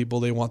lot of people,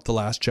 they want the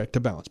last check to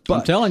bounce. But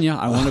I'm telling you,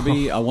 I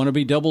want to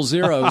be double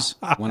zeros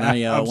when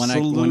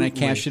I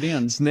cash it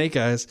in. Snake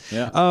eyes.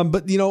 Yeah.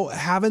 But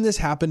having this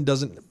happen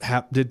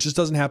it just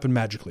doesn't happen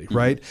magically,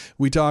 right?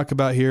 We talk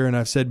about here, and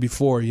I've said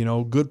before,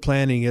 good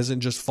planning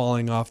isn't just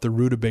falling off the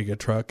rutabaga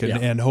truck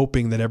and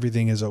hoping that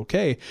everything is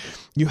okay.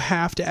 You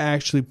have to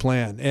actually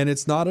plan, and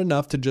it's not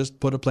enough to just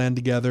put a plan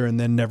together and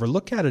then never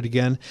look at it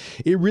again.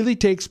 It really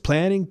takes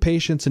planning,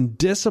 patience, and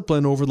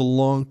discipline over the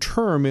long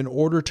term in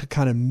order to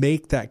kind of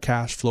make that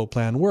cash flow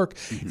plan work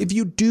if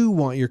you do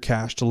want your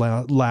cash to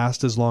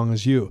last as long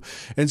as you.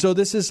 And so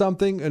this is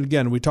something, and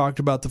again, we talked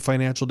about the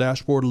financial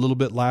dashboard a little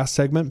bit last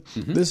segment.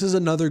 This is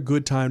another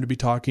good time to be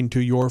talking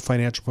to your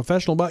financial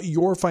professional about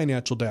your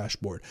financial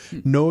dashboard.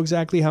 Know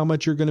exactly how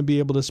much you're going to be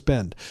able to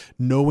spend.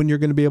 Know when you're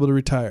going to be able to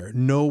retire.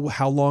 Know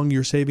how long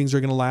your savings are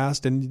going to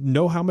last, and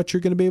know how much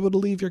you're going to be able to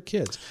leave your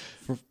kids.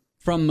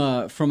 From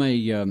a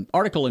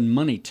article in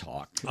Money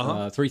Talk,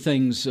 3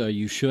 things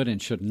you should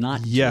and should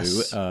not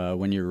do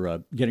when you're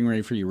getting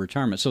ready for your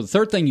retirement. So the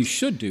third thing you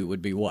should do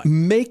would be what?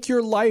 Make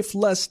your life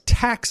less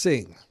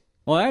taxing.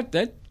 Well,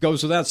 that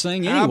goes without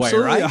saying anyway,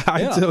 Absolutely.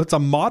 right? It's a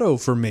motto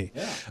for me.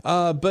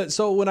 Yeah. But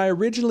so when I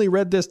originally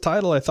read this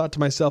title, I thought to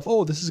myself,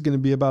 this is going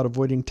to be about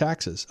avoiding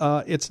taxes.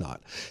 It's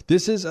not.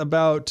 This is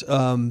about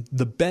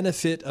the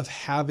benefit of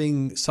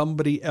having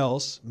somebody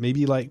else,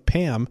 maybe like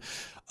Pam,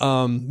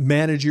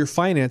 manage your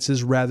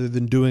finances rather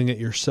than doing it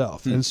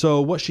yourself. And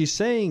so what she's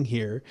saying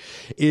here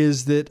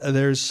is that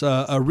there's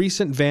a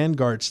recent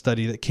Vanguard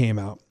study that came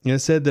out, and it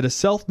said that a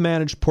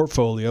self-managed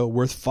portfolio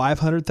worth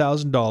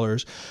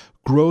 $500,000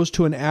 grows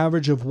to an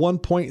average of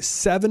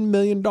 $1.7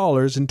 million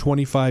in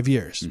 25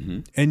 years.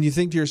 And you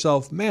think to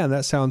yourself, man,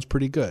 that sounds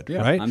pretty good,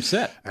 right? I'm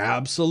set.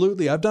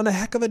 Absolutely. I've done a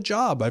heck of a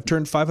job. I've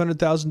turned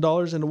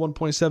 $500,000 into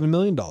 $1.7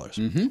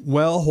 million.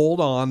 Well,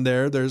 hold on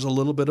there. There's a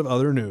little bit of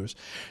other news.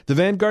 The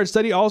Vanguard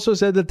study also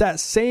said that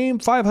same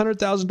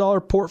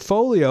 $500,000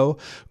 portfolio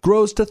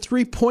grows to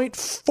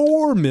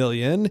 $3.4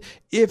 million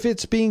if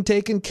it's being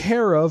taken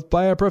care of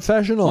by a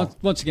professional.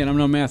 Once again, I'm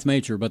no math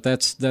major, but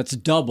that's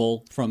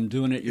double from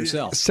doing it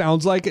yourself.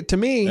 Sounds like it to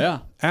me. Yeah.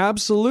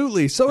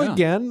 Absolutely. So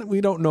again,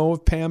 we don't know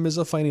if Pam is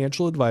a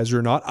financial advisor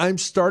or not. I'm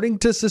starting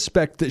to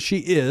suspect that she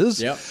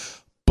is. Yep.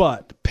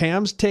 But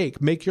Pam's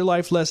take, make your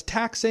life less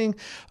taxing,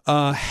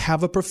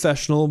 have a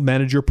professional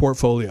manage your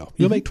portfolio.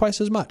 You'll make twice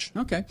as much.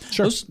 Okay.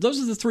 Sure.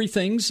 Those are the three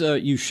things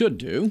you should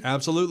do.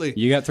 Absolutely.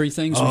 You got three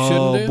things we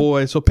shouldn't do? Oh,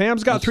 boy. So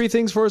Pam's got three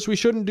things for us we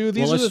shouldn't do.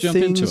 These are the jump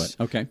things into it.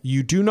 Okay.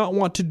 you do not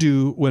want to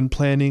do when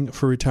planning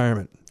for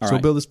retirement. All so,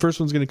 right. Bill, this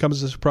first one's going to come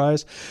as a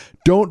surprise.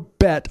 Don't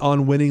bet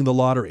on winning the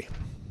lottery.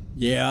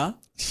 Yeah.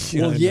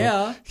 Yeah, Well, I know.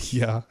 yeah.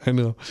 Yeah, I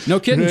know.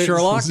 No kidding,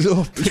 Sherlock.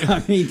 So,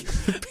 I mean,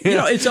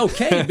 it's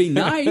okay to be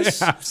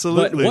nice.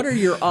 Absolutely. But what are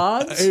your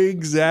odds?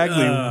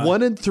 Exactly.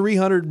 1 in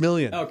 300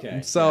 million.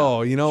 Okay.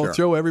 So, Sure.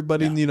 throw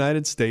everybody in the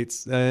United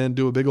States and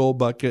do a big old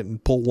bucket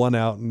and pull one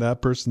out, and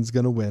that person's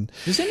going to win.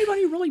 Does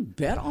anybody really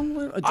bet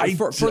on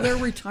for their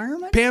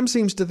retirement? Pam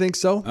seems to think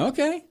so.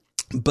 Okay.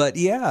 But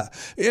yeah,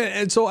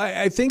 and so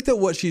I think that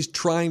what she's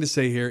trying to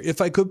say here,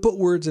 if I could put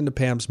words into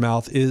Pam's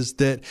mouth, is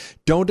that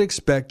don't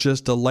expect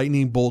just a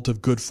lightning bolt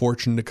of good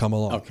fortune to come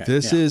along. Okay,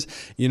 This is,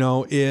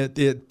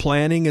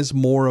 planning is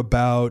more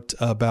about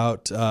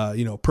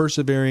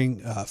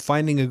persevering,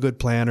 finding a good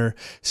planner,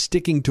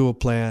 sticking to a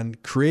plan,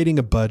 creating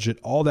a budget,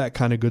 all that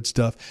kind of good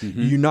stuff.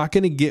 Mm-hmm. You're not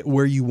going to get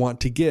where you want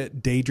to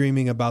get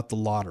daydreaming about the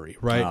lottery,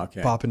 right?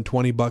 Okay. Popping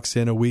 $20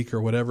 in a week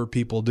or whatever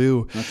people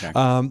do. Okay.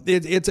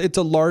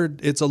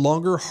 It's a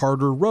longer,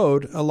 harder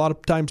road. A lot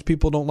of times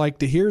people don't like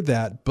to hear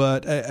that,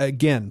 but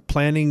again,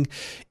 planning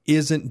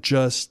isn't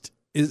just.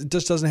 It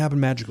just doesn't happen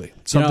magically.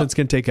 Something's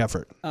going to take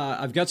effort.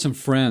 I've got some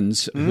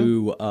friends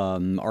who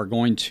are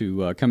going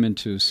to come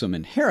into some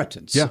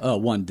inheritance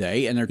one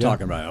day, and they're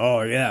talking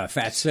about,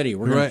 Fat City,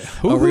 we're going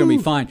to be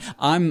fine.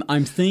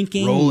 I'm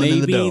thinking Rolling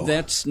in the maybe dough.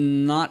 that's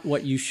not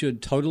what you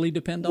should totally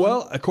depend on.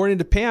 Well, according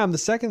to Pam, the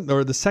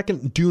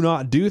second do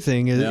not do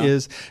thing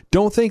is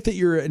don't think that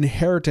your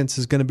inheritance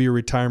is going to be a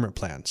retirement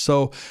plan.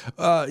 So,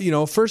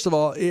 first of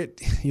all,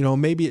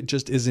 maybe it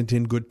just isn't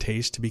in good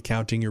taste to be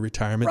counting your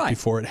retirement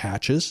before it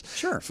hatches.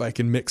 Sure. If I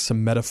can mix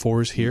some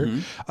metaphors here.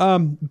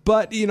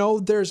 But,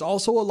 there's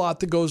also a lot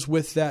that goes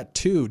with that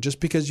too. Just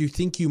because you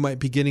think you might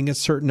be getting a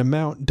certain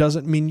amount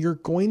doesn't mean you're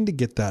going to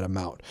get that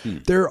amount.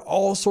 There are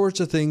all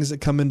sorts of things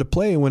that come into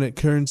play when it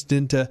turns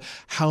into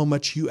how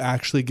much you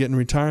actually get in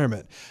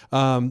retirement.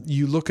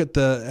 You look at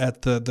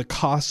the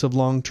cost of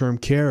long-term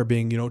care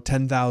being,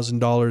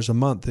 $10,000 a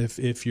month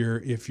if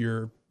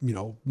you're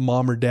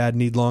mom or dad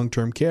need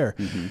long-term care.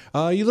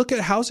 You look at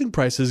housing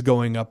prices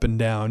going up and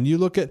down. You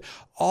look at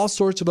all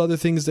sorts of other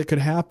things that could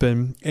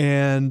happen.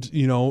 And,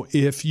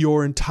 if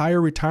your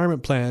entire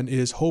retirement plan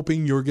is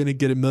hoping you're going to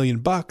get $1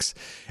 million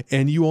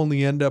and you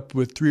only end up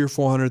with $300,000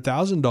 or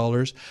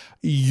 $400,000,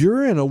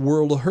 you're in a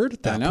world of hurt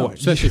at that point.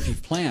 Especially if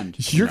you've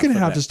planned. You're going to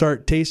have to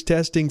start taste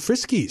testing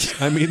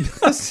Friskies. I mean,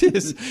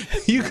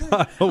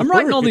 I'm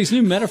writing all these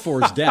new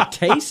metaphors down.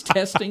 Taste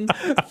testing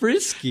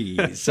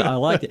Friskies. I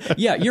like it.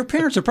 Yeah, your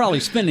parents are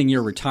probably spending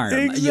your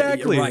retirement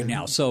right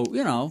now. So,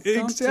 don't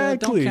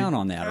count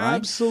on that, right?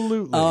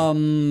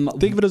 Absolutely.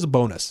 Think of it as a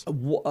bonus.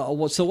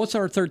 So what's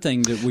our third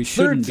thing that we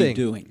shouldn't be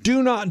doing?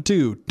 Do not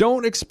do.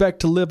 Don't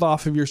expect to live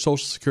off of your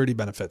Social Security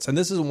benefits. And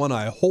this is one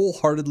I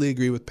wholeheartedly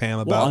agree with Pam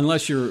about. Well,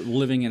 unless you're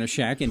living in a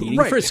shack and eating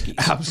Friskies.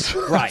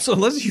 Absolutely. Right. So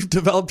unless you've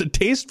developed a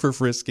taste for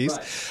Friskies,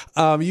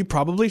 you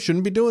probably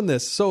shouldn't be doing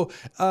this. So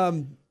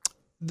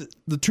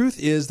the truth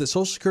is that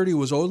Social Security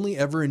was only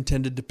ever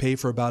intended to pay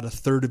for about a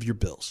third of your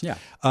bills. Yeah.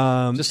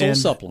 Just a little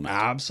supplement.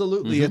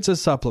 Absolutely. It's a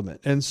supplement.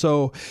 And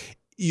so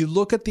you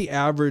look at the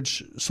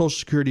average Social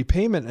Security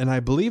payment, and I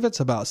believe it's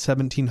about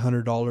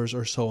 $1,700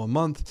 or so a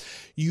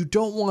month. You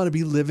don't want to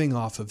be living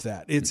off of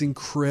that. It's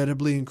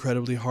incredibly,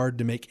 incredibly hard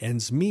to make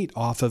ends meet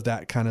off of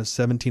that kind of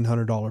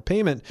 $1,700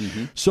 payment.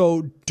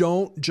 So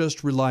don't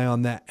just rely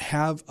on that.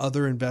 Have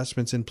other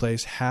investments in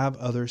place. Have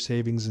other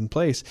savings in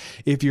place.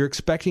 If you're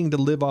expecting to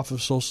live off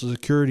of Social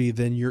Security,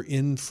 then you're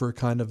in for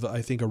kind of,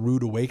 I think, a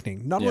rude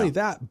awakening. Not only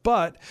that,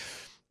 but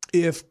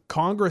if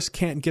Congress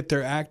can't get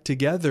their act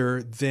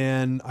together,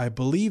 then I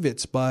believe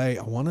it's by,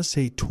 I want to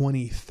say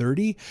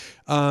 2030,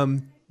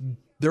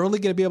 they're only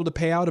going to be able to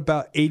pay out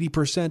about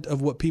 80%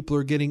 of what people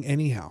are getting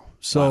anyhow.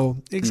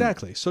 So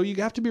exactly. So you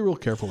have to be real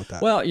careful with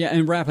that. Well, yeah,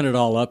 and wrapping it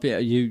all up,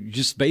 you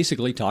just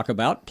basically talk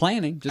about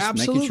planning, just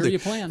making sure you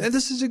plan. And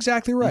this is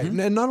exactly right.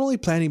 And not only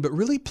planning, but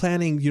really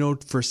planning,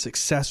 for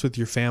success with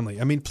your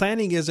family. I mean,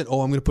 planning isn't, I'm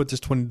going to put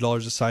this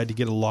 $20 aside to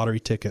get a lottery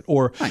ticket,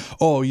 or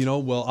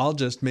I'll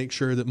just make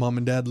sure that mom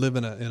and dad live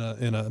in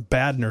a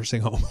bad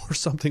nursing home or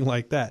something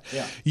like that.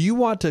 Yeah. You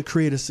want to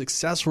create a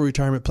successful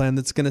retirement plan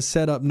that's going to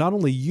set up not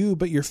only you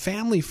but your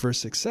family for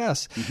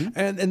success.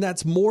 And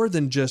that's more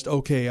than just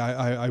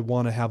I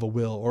want to have a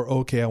will, or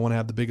I want to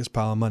have the biggest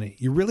pile of money.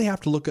 You really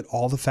have to look at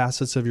all the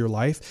facets of your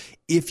life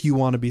if you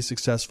want to be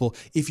successful,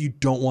 if you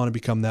don't want to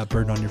become that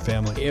burden on your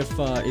family.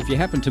 If you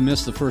happen to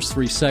miss the first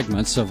 3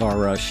 segments of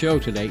our show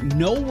today,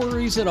 no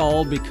worries at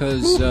all,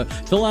 because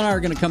Phil and I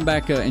are going to come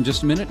back in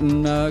just a minute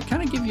and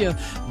kind of give you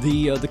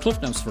the Cliff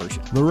Notes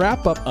version, the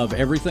wrap up of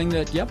everything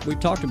that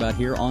we've talked about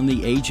here on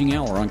the Aging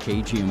Hour on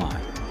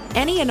KGMI.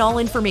 Any and all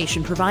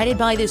information provided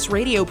by this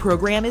radio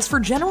program is for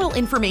general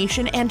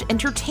information and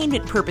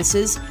entertainment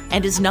purposes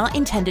and is not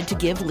intended to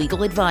give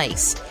legal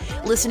advice.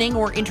 Listening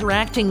or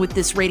interacting with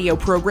this radio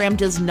program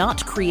does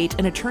not create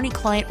an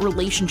attorney-client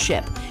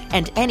relationship,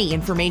 and any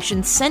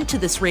information sent to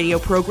this radio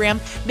program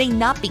may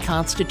not be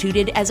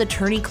constituted as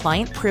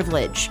attorney-client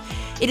privilege.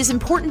 It is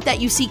important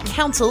that you seek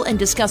counsel and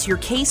discuss your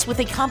case with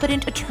a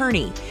competent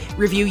attorney.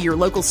 Review your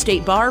local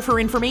state bar for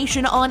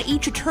information on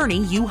each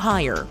attorney you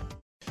hire.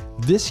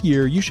 This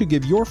year, you should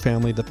give your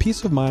family the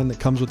peace of mind that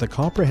comes with a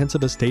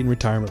comprehensive estate and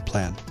retirement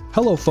plan.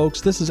 Hello,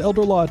 folks. This is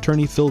elder law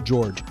attorney Phil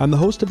George. I'm the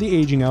host of the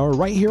Aging Hour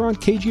right here on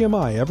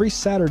KGMI every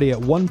Saturday at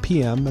 1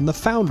 p.m. and the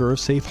founder of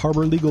Safe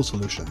Harbor Legal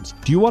Solutions.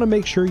 Do you want to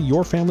make sure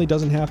your family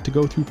doesn't have to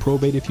go through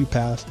probate if you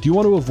pass? Do you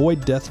want to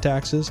avoid death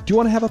taxes? Do you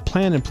want to have a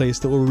plan in place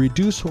that will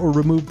reduce or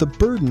remove the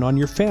burden on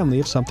your family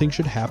if something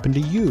should happen to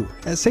you?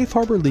 At Safe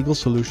Harbor Legal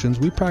Solutions,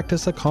 we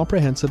practice a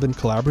comprehensive and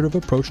collaborative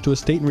approach to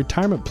estate and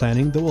retirement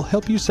planning that will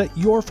help you set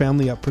your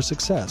family up for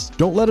success.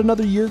 Don't let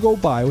another year go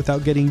by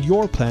without getting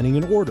your planning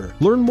in order.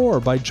 Learn more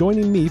by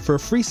joining me for a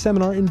free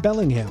seminar in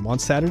Bellingham on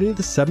Saturday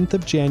the 7th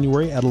of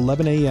January at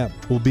 11 a.m.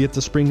 We'll be at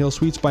the Spring Hill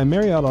Suites by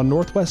Marriott on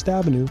Northwest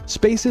Avenue.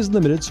 Space is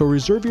limited, so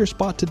reserve your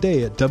spot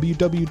today at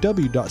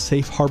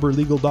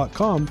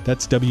www.safeharborlegal.com.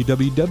 That's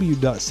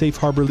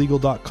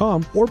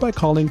www.safeharborlegal.com, or by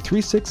calling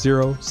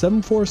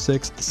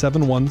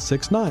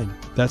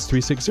 360-746-7169. That's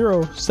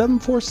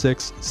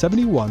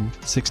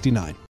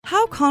 360-746-7169.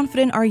 How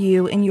confident are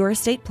you in your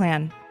estate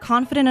plan?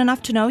 Confident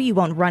enough to know you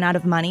won't run out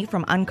of money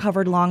from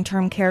uncovered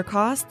long-term care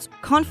costs?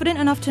 Confident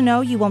enough to know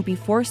you won't be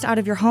forced out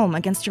of your home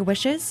against your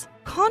wishes?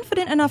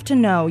 Confident enough to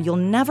know you'll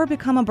never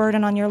become a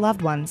burden on your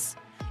loved ones?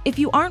 If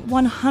you aren't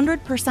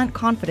 100%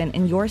 confident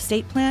in your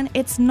estate plan,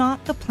 it's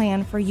not the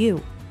plan for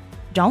you.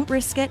 Don't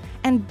risk it,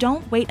 and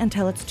don't wait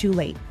until it's too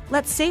late.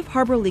 Let Safe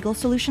Harbor Legal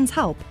Solutions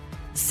help.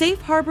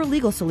 Safe Harbor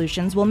Legal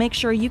Solutions will make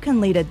sure you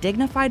can lead a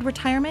dignified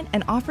retirement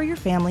and offer your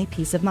family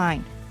peace of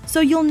mind. So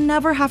you'll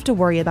never have to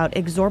worry about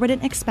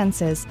exorbitant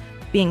expenses,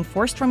 being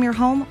forced from your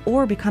home,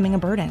 or becoming a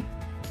burden.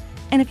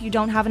 And if you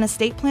don't have an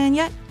estate plan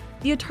yet,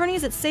 the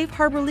attorneys at Safe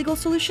Harbor Legal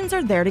Solutions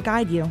are there to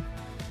guide you.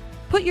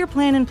 Put your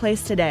plan in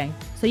place today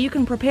so you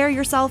can prepare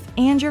yourself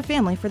and your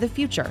family for the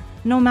future,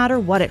 no matter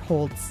what it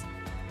holds.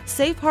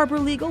 Safe Harbor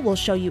Legal will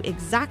show you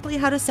exactly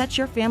how to set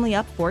your family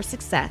up for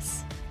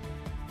success.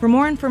 For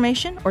more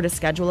information or to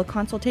schedule a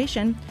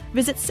consultation,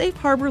 visit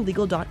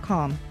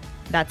safeharborlegal.com.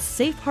 That's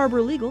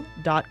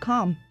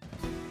safeharborlegal.com.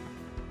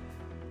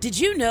 Did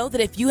you know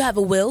that if you have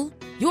a will,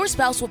 your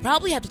spouse will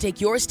probably have to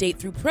take your estate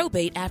through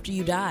probate after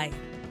you die?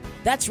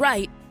 That's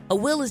right, a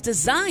will is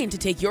designed to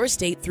take your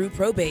estate through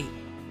probate.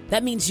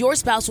 That means your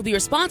spouse will be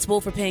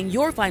responsible for paying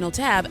your final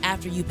tab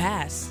after you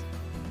pass.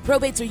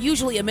 Probates are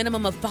usually a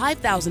minimum of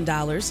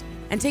 $5,000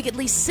 and take at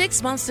least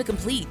 6 months to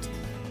complete.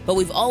 But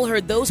we've all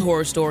heard those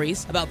horror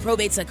stories about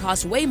probates that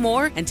cost way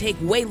more and take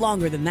way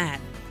longer than that.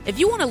 If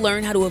you want to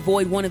learn how to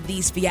avoid one of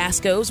these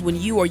fiascos when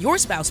you or your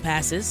spouse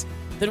passes,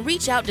 then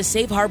reach out to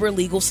Safe Harbor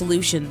Legal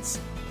Solutions.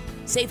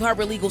 Safe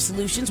Harbor Legal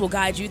Solutions will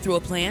guide you through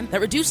a plan that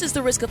reduces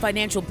the risk of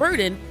financial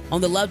burden on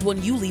the loved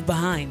one you leave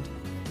behind.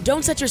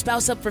 Don't set your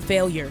spouse up for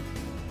failure.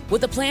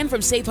 With a plan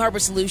from Safe Harbor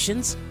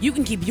Solutions, you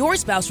can keep your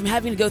spouse from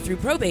having to go through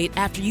probate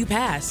after you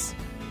pass.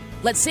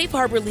 Let Safe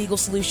Harbor Legal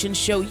Solutions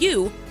show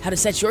you how to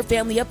set your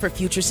family up for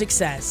future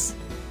success.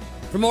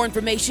 For more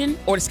information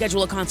or to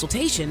schedule a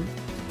consultation,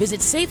 visit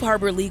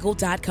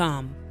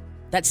safeharborlegal.com.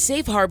 That's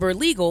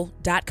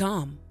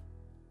safeharborlegal.com.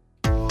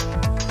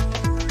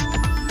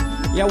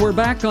 Yeah, we're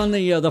back on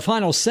the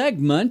final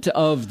segment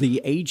of the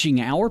Aging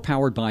Hour,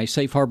 powered by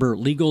Safe Harbor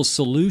Legal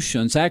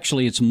Solutions.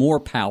 Actually, it's more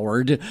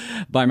powered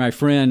by my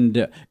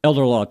friend,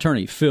 elder law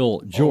attorney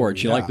Phil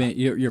George. Oh, yeah. You like me?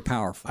 You're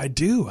powerful. I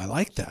do. I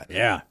like that.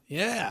 Yeah.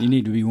 Yeah. You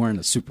need to be wearing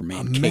a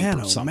Superman cape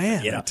or something.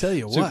 Man, I tell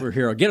you what.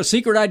 Superhero. Get a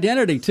secret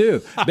identity,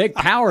 too. Big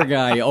power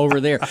guy over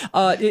there.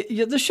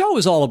 The show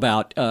is all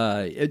about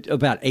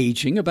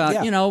aging, about,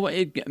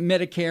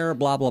 Medicare,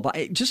 blah, blah, blah.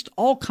 Just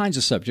all kinds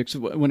of subjects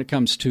when it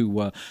comes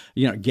to,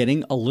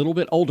 getting a little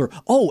bit older.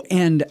 Oh,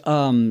 and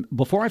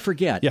before I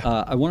forget,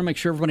 I want to make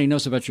sure everybody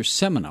knows about your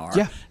seminar.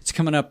 Yeah. It's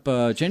coming up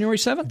January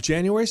 7th?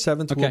 January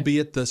 7th. Okay. We'll be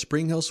at the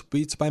Spring Hill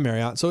Suites by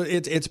Marriott. So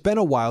it's been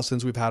a while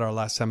since we've had our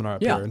last seminar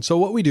up there. And so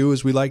what we do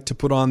is we like to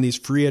put on these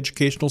free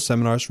educational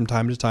seminars from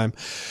time to time.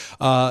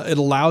 It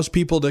allows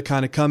people to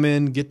kind of come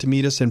in, get to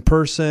meet us in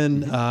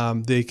person.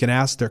 Mm-hmm. They can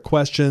ask their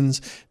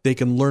questions. They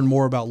can learn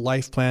more about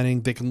life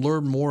planning. They can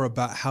learn more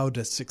about how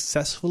to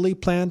successfully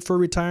plan for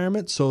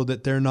retirement so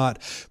that they're not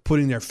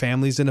putting their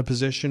families in a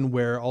position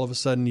where all of a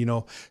sudden,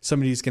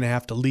 somebody's going to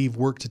have to leave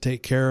work to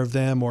take care of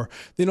them, or,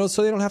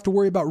 so they don't have to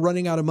worry about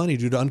running out of money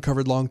due to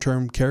uncovered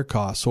long-term care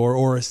costs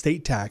or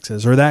estate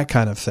taxes or that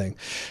kind of thing.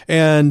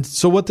 And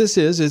so what this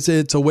is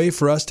it's a way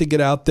for us to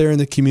get out there in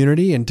the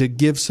community and to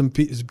give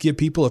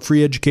people a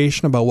free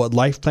education about what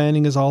life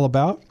planning is all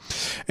about.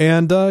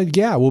 And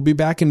we'll be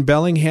back in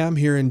Bellingham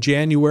here in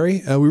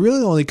January. We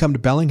really only come to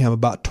Bellingham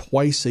about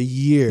twice a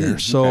year.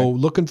 So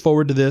looking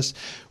forward to this.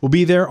 We'll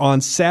be there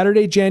on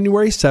Saturday,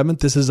 January 7th.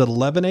 This is at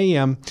 11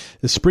 a.m.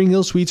 The Spring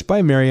Hill Suites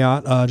by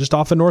Marriott, just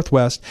off of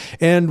Northwest.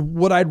 And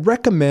what I'd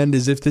recommend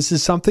is if this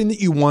is something that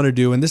you want to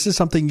do, and this is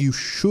something you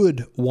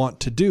should want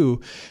to do,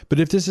 but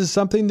if this is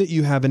something that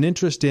you have an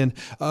interest in,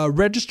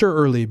 register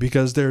early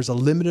because there's a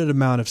limited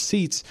amount of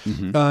seats.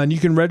 And you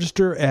can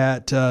register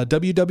at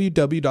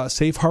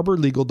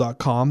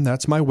www.safeharborlegal.com.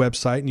 That's my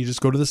website. And you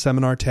just go to the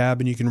seminar tab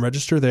and you can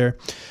register there.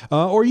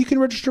 Or you can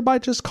register by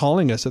just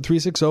calling us at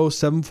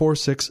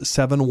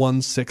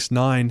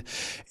 360-746-7169.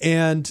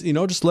 And,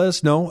 just let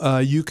us know.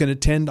 You can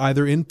attend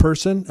either in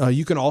person.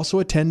 You can also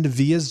attend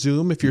via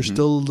Zoom if you're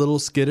still a little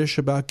skittish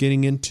about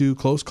getting into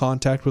close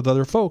contact with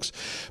other folks.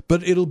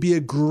 But it'll be a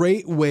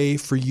great way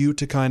for you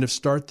to kind of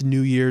start the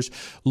new year's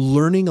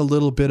learning a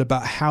little bit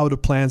about how to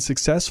plan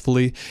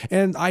successfully.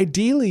 And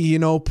ideally,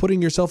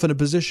 putting yourself in a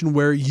position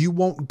where you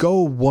won't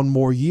go one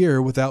more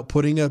year without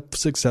putting a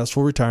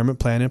successful retirement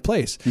plan in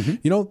place.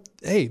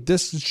 Hey,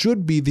 this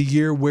should be the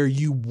year where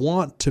you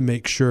want to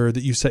make sure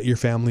that you set your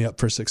family up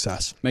for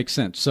success. Makes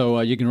sense. So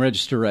you can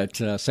register at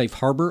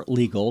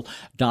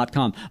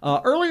safeharborlegal.com.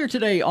 Earlier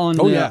today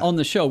on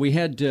the show, we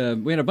had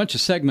a bunch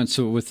of segments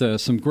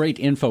with some great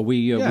info.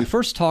 We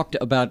first talked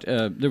about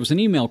there was an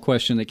email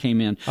question that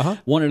came in.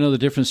 Want to know the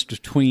difference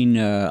between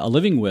a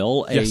living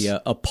will,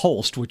 a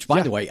post, which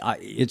by the way,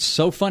 it's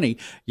so funny.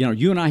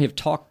 You and I have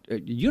talked.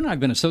 You and I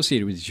have been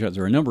associated with each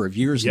other a number of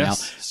years now.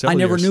 I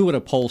never knew what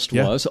a post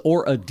was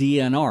or a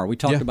DNR. We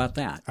talked about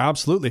that.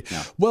 Absolutely.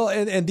 Yeah. Well,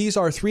 and these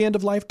are 3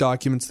 end-of-life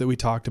documents that we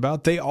talked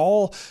about. They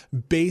all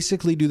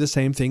basically do the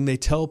same thing. They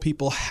tell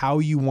people how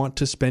you want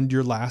to spend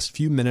your last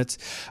few minutes.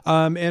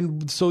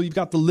 And so you've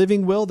got the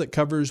living will that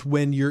covers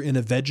when you're in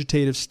a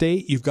vegetative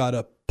state. You've got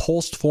a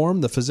POLST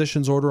form, the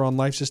physician's order on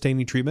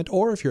life-sustaining treatment,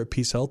 or if you're at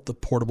Peace Health, the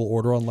portable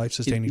order on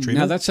life-sustaining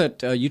treatment. Now, that's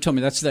you told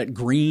me that's that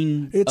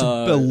green. It's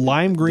a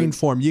lime green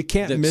form. You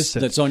can't miss it.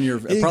 That's on your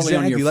probably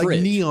on your fridge.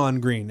 Like neon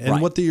green. And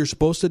what you're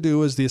supposed to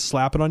do is they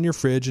slap it on your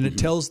fridge, and it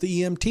tells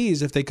the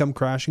EMTs if they come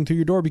crashing through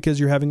your door because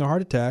you're having a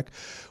heart attack,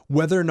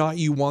 whether or not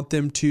you want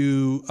them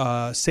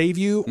to save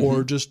you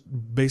or just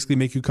basically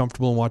make you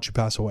comfortable and watch you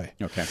pass away.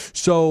 Okay.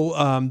 So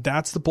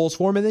that's the POLST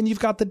form. And then you've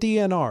got the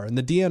DNR. And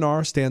the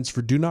DNR stands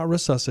for Do Not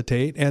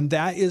Resuscitate. And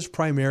that is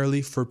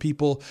primarily for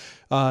people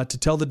to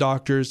tell the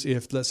doctors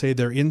if, let's say,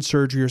 they're in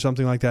surgery or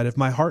something like that, if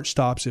my heart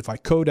stops, if I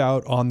code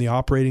out on the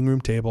operating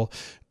room table,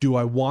 do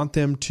I want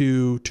them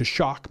to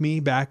shock me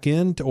back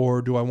in,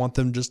 or do I want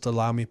them just to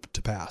allow me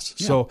to pass?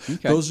 Yeah,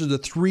 those are the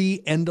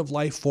 3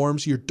 end-of-life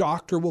forms. Your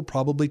doctor will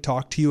probably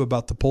talk to you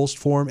about the POLST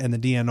form and the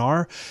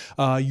DNR.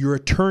 Your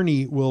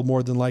attorney will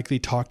more than likely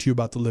talk to you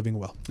about the living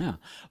will. Yeah.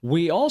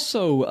 We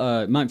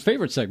also, my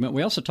favorite segment,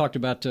 we also talked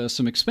about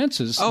some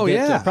expenses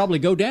that probably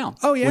go down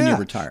when you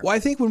retire. Well, I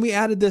think when we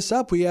added this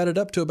up, we added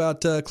up to about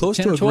close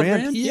to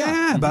 $1,000.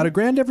 Yeah, about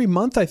 $1,000 every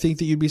month, I think,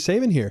 that you'd be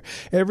saving here.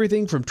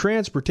 Everything from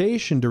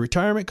transportation to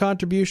retirement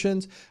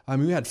contributions. I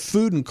mean, we had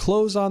food and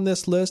clothes on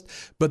this list,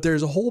 but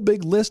there's a whole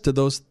big list of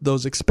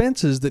those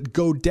expenses that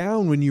go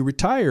down when you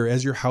retire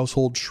as your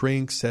household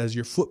shrinks, as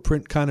your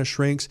footprint kind of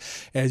shrinks,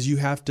 as you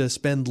have to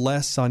spend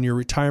less on your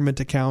retirement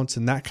accounts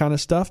and that kind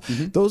of stuff.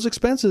 Those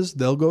expenses,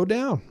 they'll go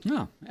down.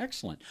 Oh,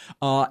 excellent.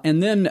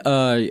 And then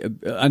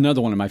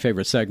another one of my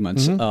favorite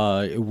segments,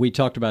 we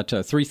talked about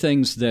 3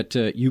 things that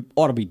you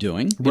ought to be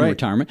doing in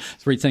retirement,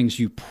 3 things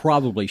you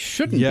probably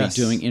shouldn't be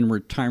doing in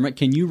retirement.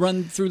 Can you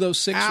run through those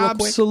 6 real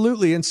quick?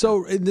 Absolutely. And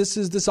so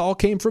this all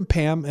came from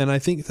Pam, and I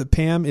think that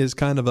Pam is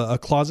kind of a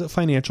closet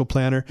financial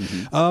planner.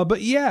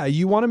 But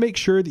you want to make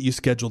sure that you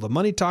schedule the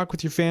money talk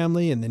with your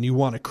family, and then you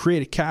want to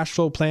create a cash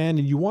flow plan,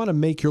 and you want to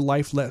make your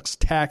life less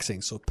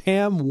taxing. So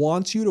Pam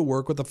wants you to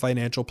work with a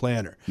financial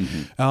planner.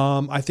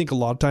 I think a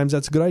lot of times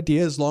that's a good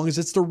idea as long as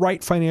it's the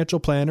right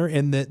financial planner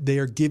and that they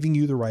are giving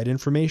you the right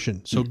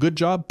information. So good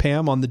job,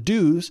 Pam, on the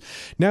do's.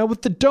 Now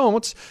with the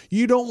don'ts,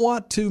 you don't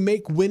want to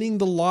make winning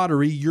the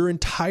lottery your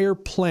entire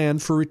plan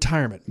for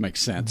retirement.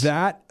 Makes sense.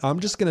 That,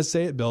 I'm just going to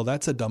say it, Bill,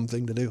 that's a dumb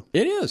thing to do.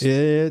 It is.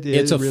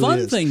 It's a really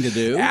fun thing to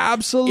do.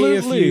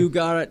 Absolutely. If you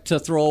got it to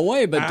throw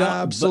away, but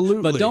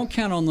don't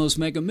count on those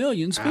mega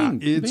millions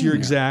you're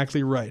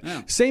exactly right.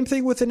 Yeah. Same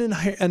thing with an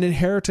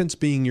inheritance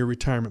being your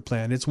retirement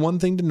plan. It's one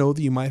thing to know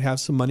that you might have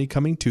some money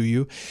coming to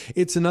you.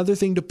 It's another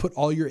thing to put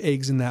all your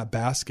eggs in that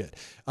basket.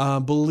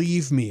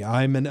 Believe me,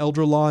 I'm an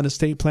elder law and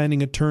estate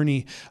planning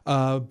attorney.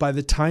 By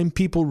the time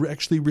people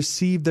actually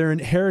receive their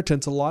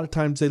inheritance, a lot of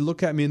times they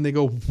look at me and they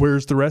go,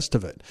 where's the rest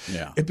of it?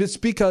 Yeah. It's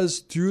because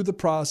through the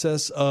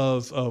process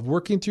of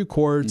working through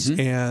courts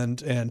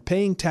and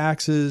paying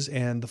taxes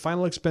and the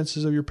final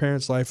expenses of your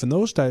parents' life and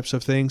those types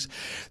of things,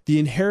 the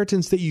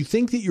inheritance that you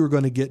think that you're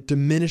going to get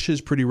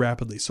diminishes pretty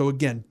rapidly. So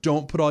again,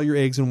 don't put all your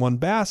eggs in one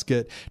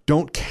basket.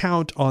 Don't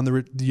count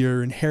on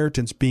your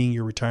inheritance being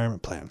your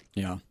retirement plan.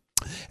 Yeah.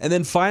 And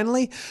then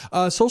finally,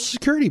 Social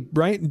Security,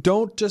 right?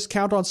 Don't just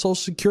count on Social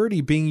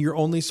Security being your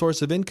only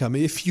source of income.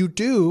 If you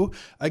do,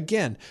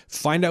 again,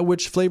 find out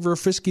which flavor of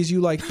Friskies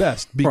you like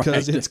best,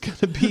 because it's going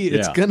to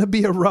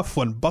be a rough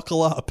one.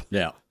 Buckle up.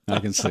 Yeah. I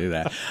can see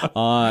that.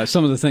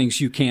 Some of the things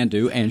you can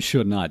do and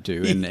should not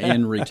do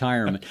in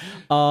retirement.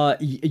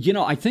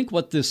 I think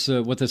what this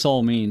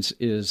all means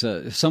is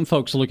some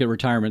folks look at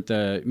retirement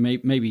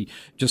maybe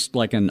just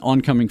like an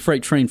oncoming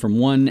freight train from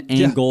one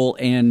angle,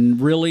 and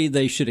really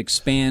they should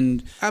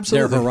expand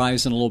their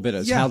horizon a little bit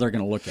as how they're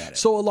going to look at it.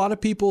 So a lot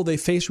of people, they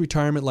face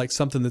retirement like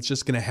something that's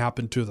just going to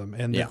happen to them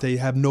and that they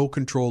have no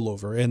control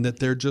over, and that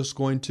they're just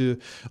going to,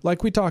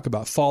 like we talk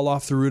about, fall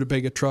off the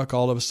rutabaga truck.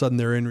 All of a sudden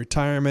they're in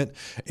retirement,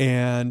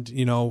 and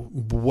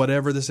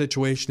whatever the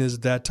situation is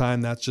at that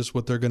time, that's just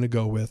what they're going to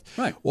go with.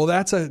 Right. Well,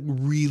 that's a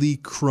really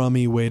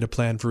crummy way to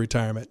plan for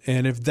retirement.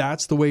 And if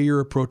that's the way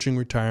you're approaching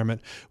retirement,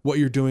 what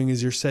you're doing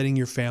is you're setting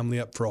your family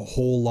up for a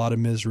whole lot of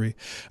misery.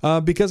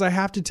 Because I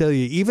have to tell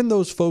you, even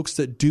those folks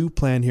that do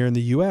plan here in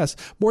the U.S.,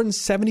 more than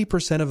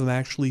 70% of them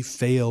actually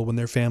fail when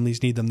their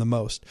families need them the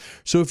most.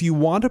 So if you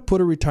want to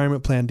put a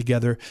retirement plan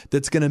together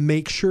that's going to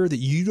make sure that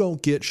you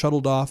don't get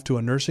shuttled off to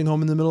a nursing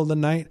home in the middle of the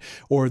night,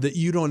 or that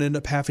you don't end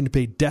up having to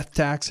pay death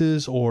taxes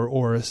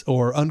or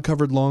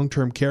uncovered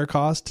long-term care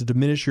costs to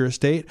diminish your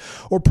estate,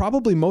 or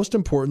probably most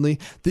importantly,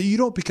 that you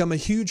don't become a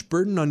huge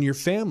burden on your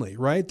family,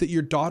 right? That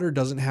your daughter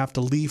doesn't have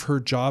to leave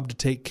her job to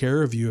take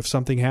care of you if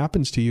something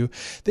happens to you,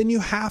 then you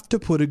have to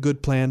put a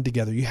good plan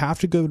together. You have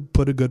to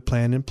put a good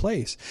plan in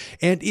place.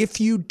 And if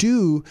you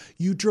do,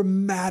 you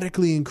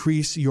dramatically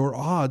increase your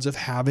odds of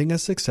having a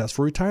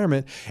successful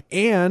retirement,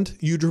 and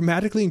you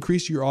dramatically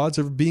increase your odds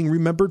of being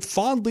remembered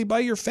fondly by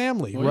your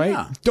family, right?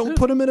 Yeah. Don't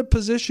put them in a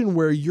position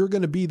where you're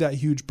going to be that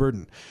huge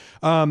burden.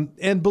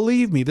 And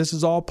believe me, this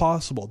is all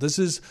possible.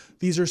 These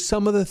are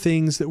some of the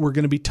things that we're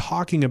going to be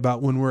talking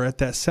about when we're at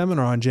that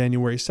seminar on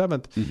January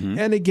 7th. Mm-hmm.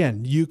 And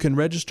again, you can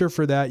register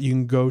for that. You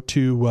can go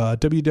to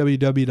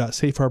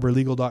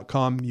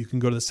www.safeharborlegal.com. You can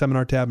go to the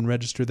seminar tab and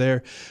register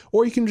there,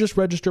 or you can just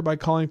register by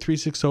calling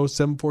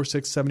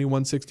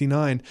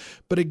 360-746-7169.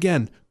 But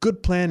again,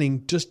 good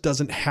planning just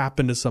doesn't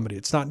happen to somebody.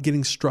 It's not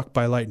getting struck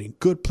by lightning.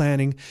 Good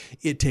planning,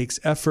 it takes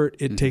effort.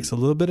 It takes a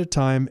little bit of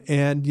time,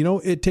 and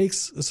it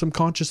takes some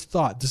conscious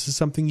thought. This is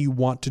something you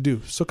want to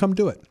do, so come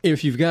do it.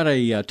 If you've got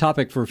a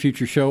topic for a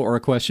future show or a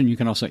question, you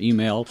can also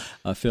email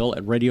Phil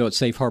at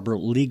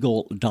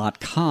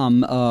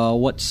radio@safeharborlegal.com.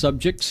 What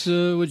subjects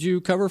would you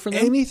cover for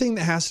them? Anything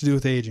that has to do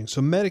with aging.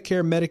 So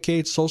Medicare,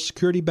 Medicaid, Social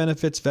Security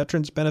benefits,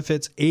 veterans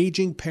benefits,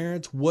 aging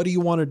parents. What do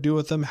you want to do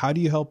with them? How do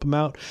you help them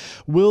out?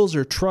 Wills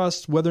or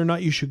trusts, whether or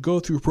not you should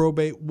go through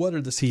probate. What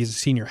are the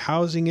senior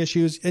housing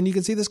issues? And you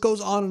can see this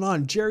goes on and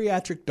on.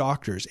 Geriatric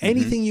doctors,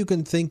 anything you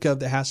can think of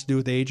that has to do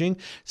with aging,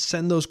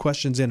 send those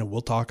questions in and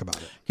we'll talk about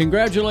it.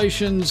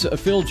 Congratulations,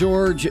 Phil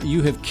George.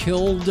 You have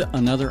killed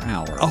another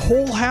hour. A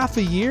whole half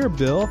a year,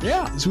 Bill.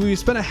 Yeah. So we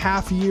spent a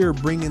half a year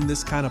bringing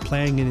this kind of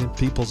planning into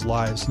people's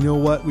lives. You know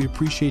what? We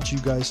appreciate you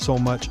guys so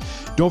much.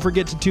 Don't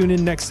forget to tune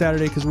in next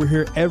Saturday, because we're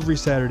here every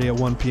Saturday at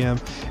 1 p.m.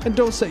 And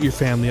don't set your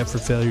family up for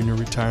failure in your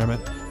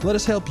retirement. Let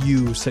us help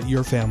you set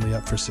your family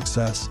up for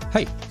success.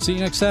 Hey, see you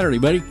next Saturday,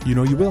 buddy. You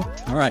know you will.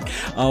 All right.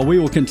 We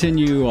will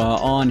continue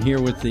on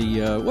here with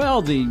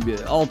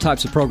the all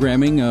types of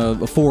programming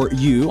for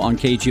you on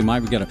KGMI.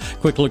 We've got a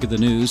quick look at the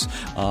news.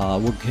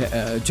 We'll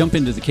jump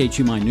into the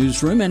KGMI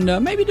newsroom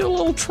and maybe do a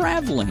little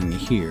traveling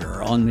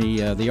here on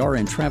the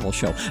RN Travel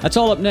Show. That's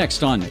all up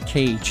next on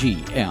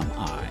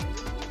KGMI.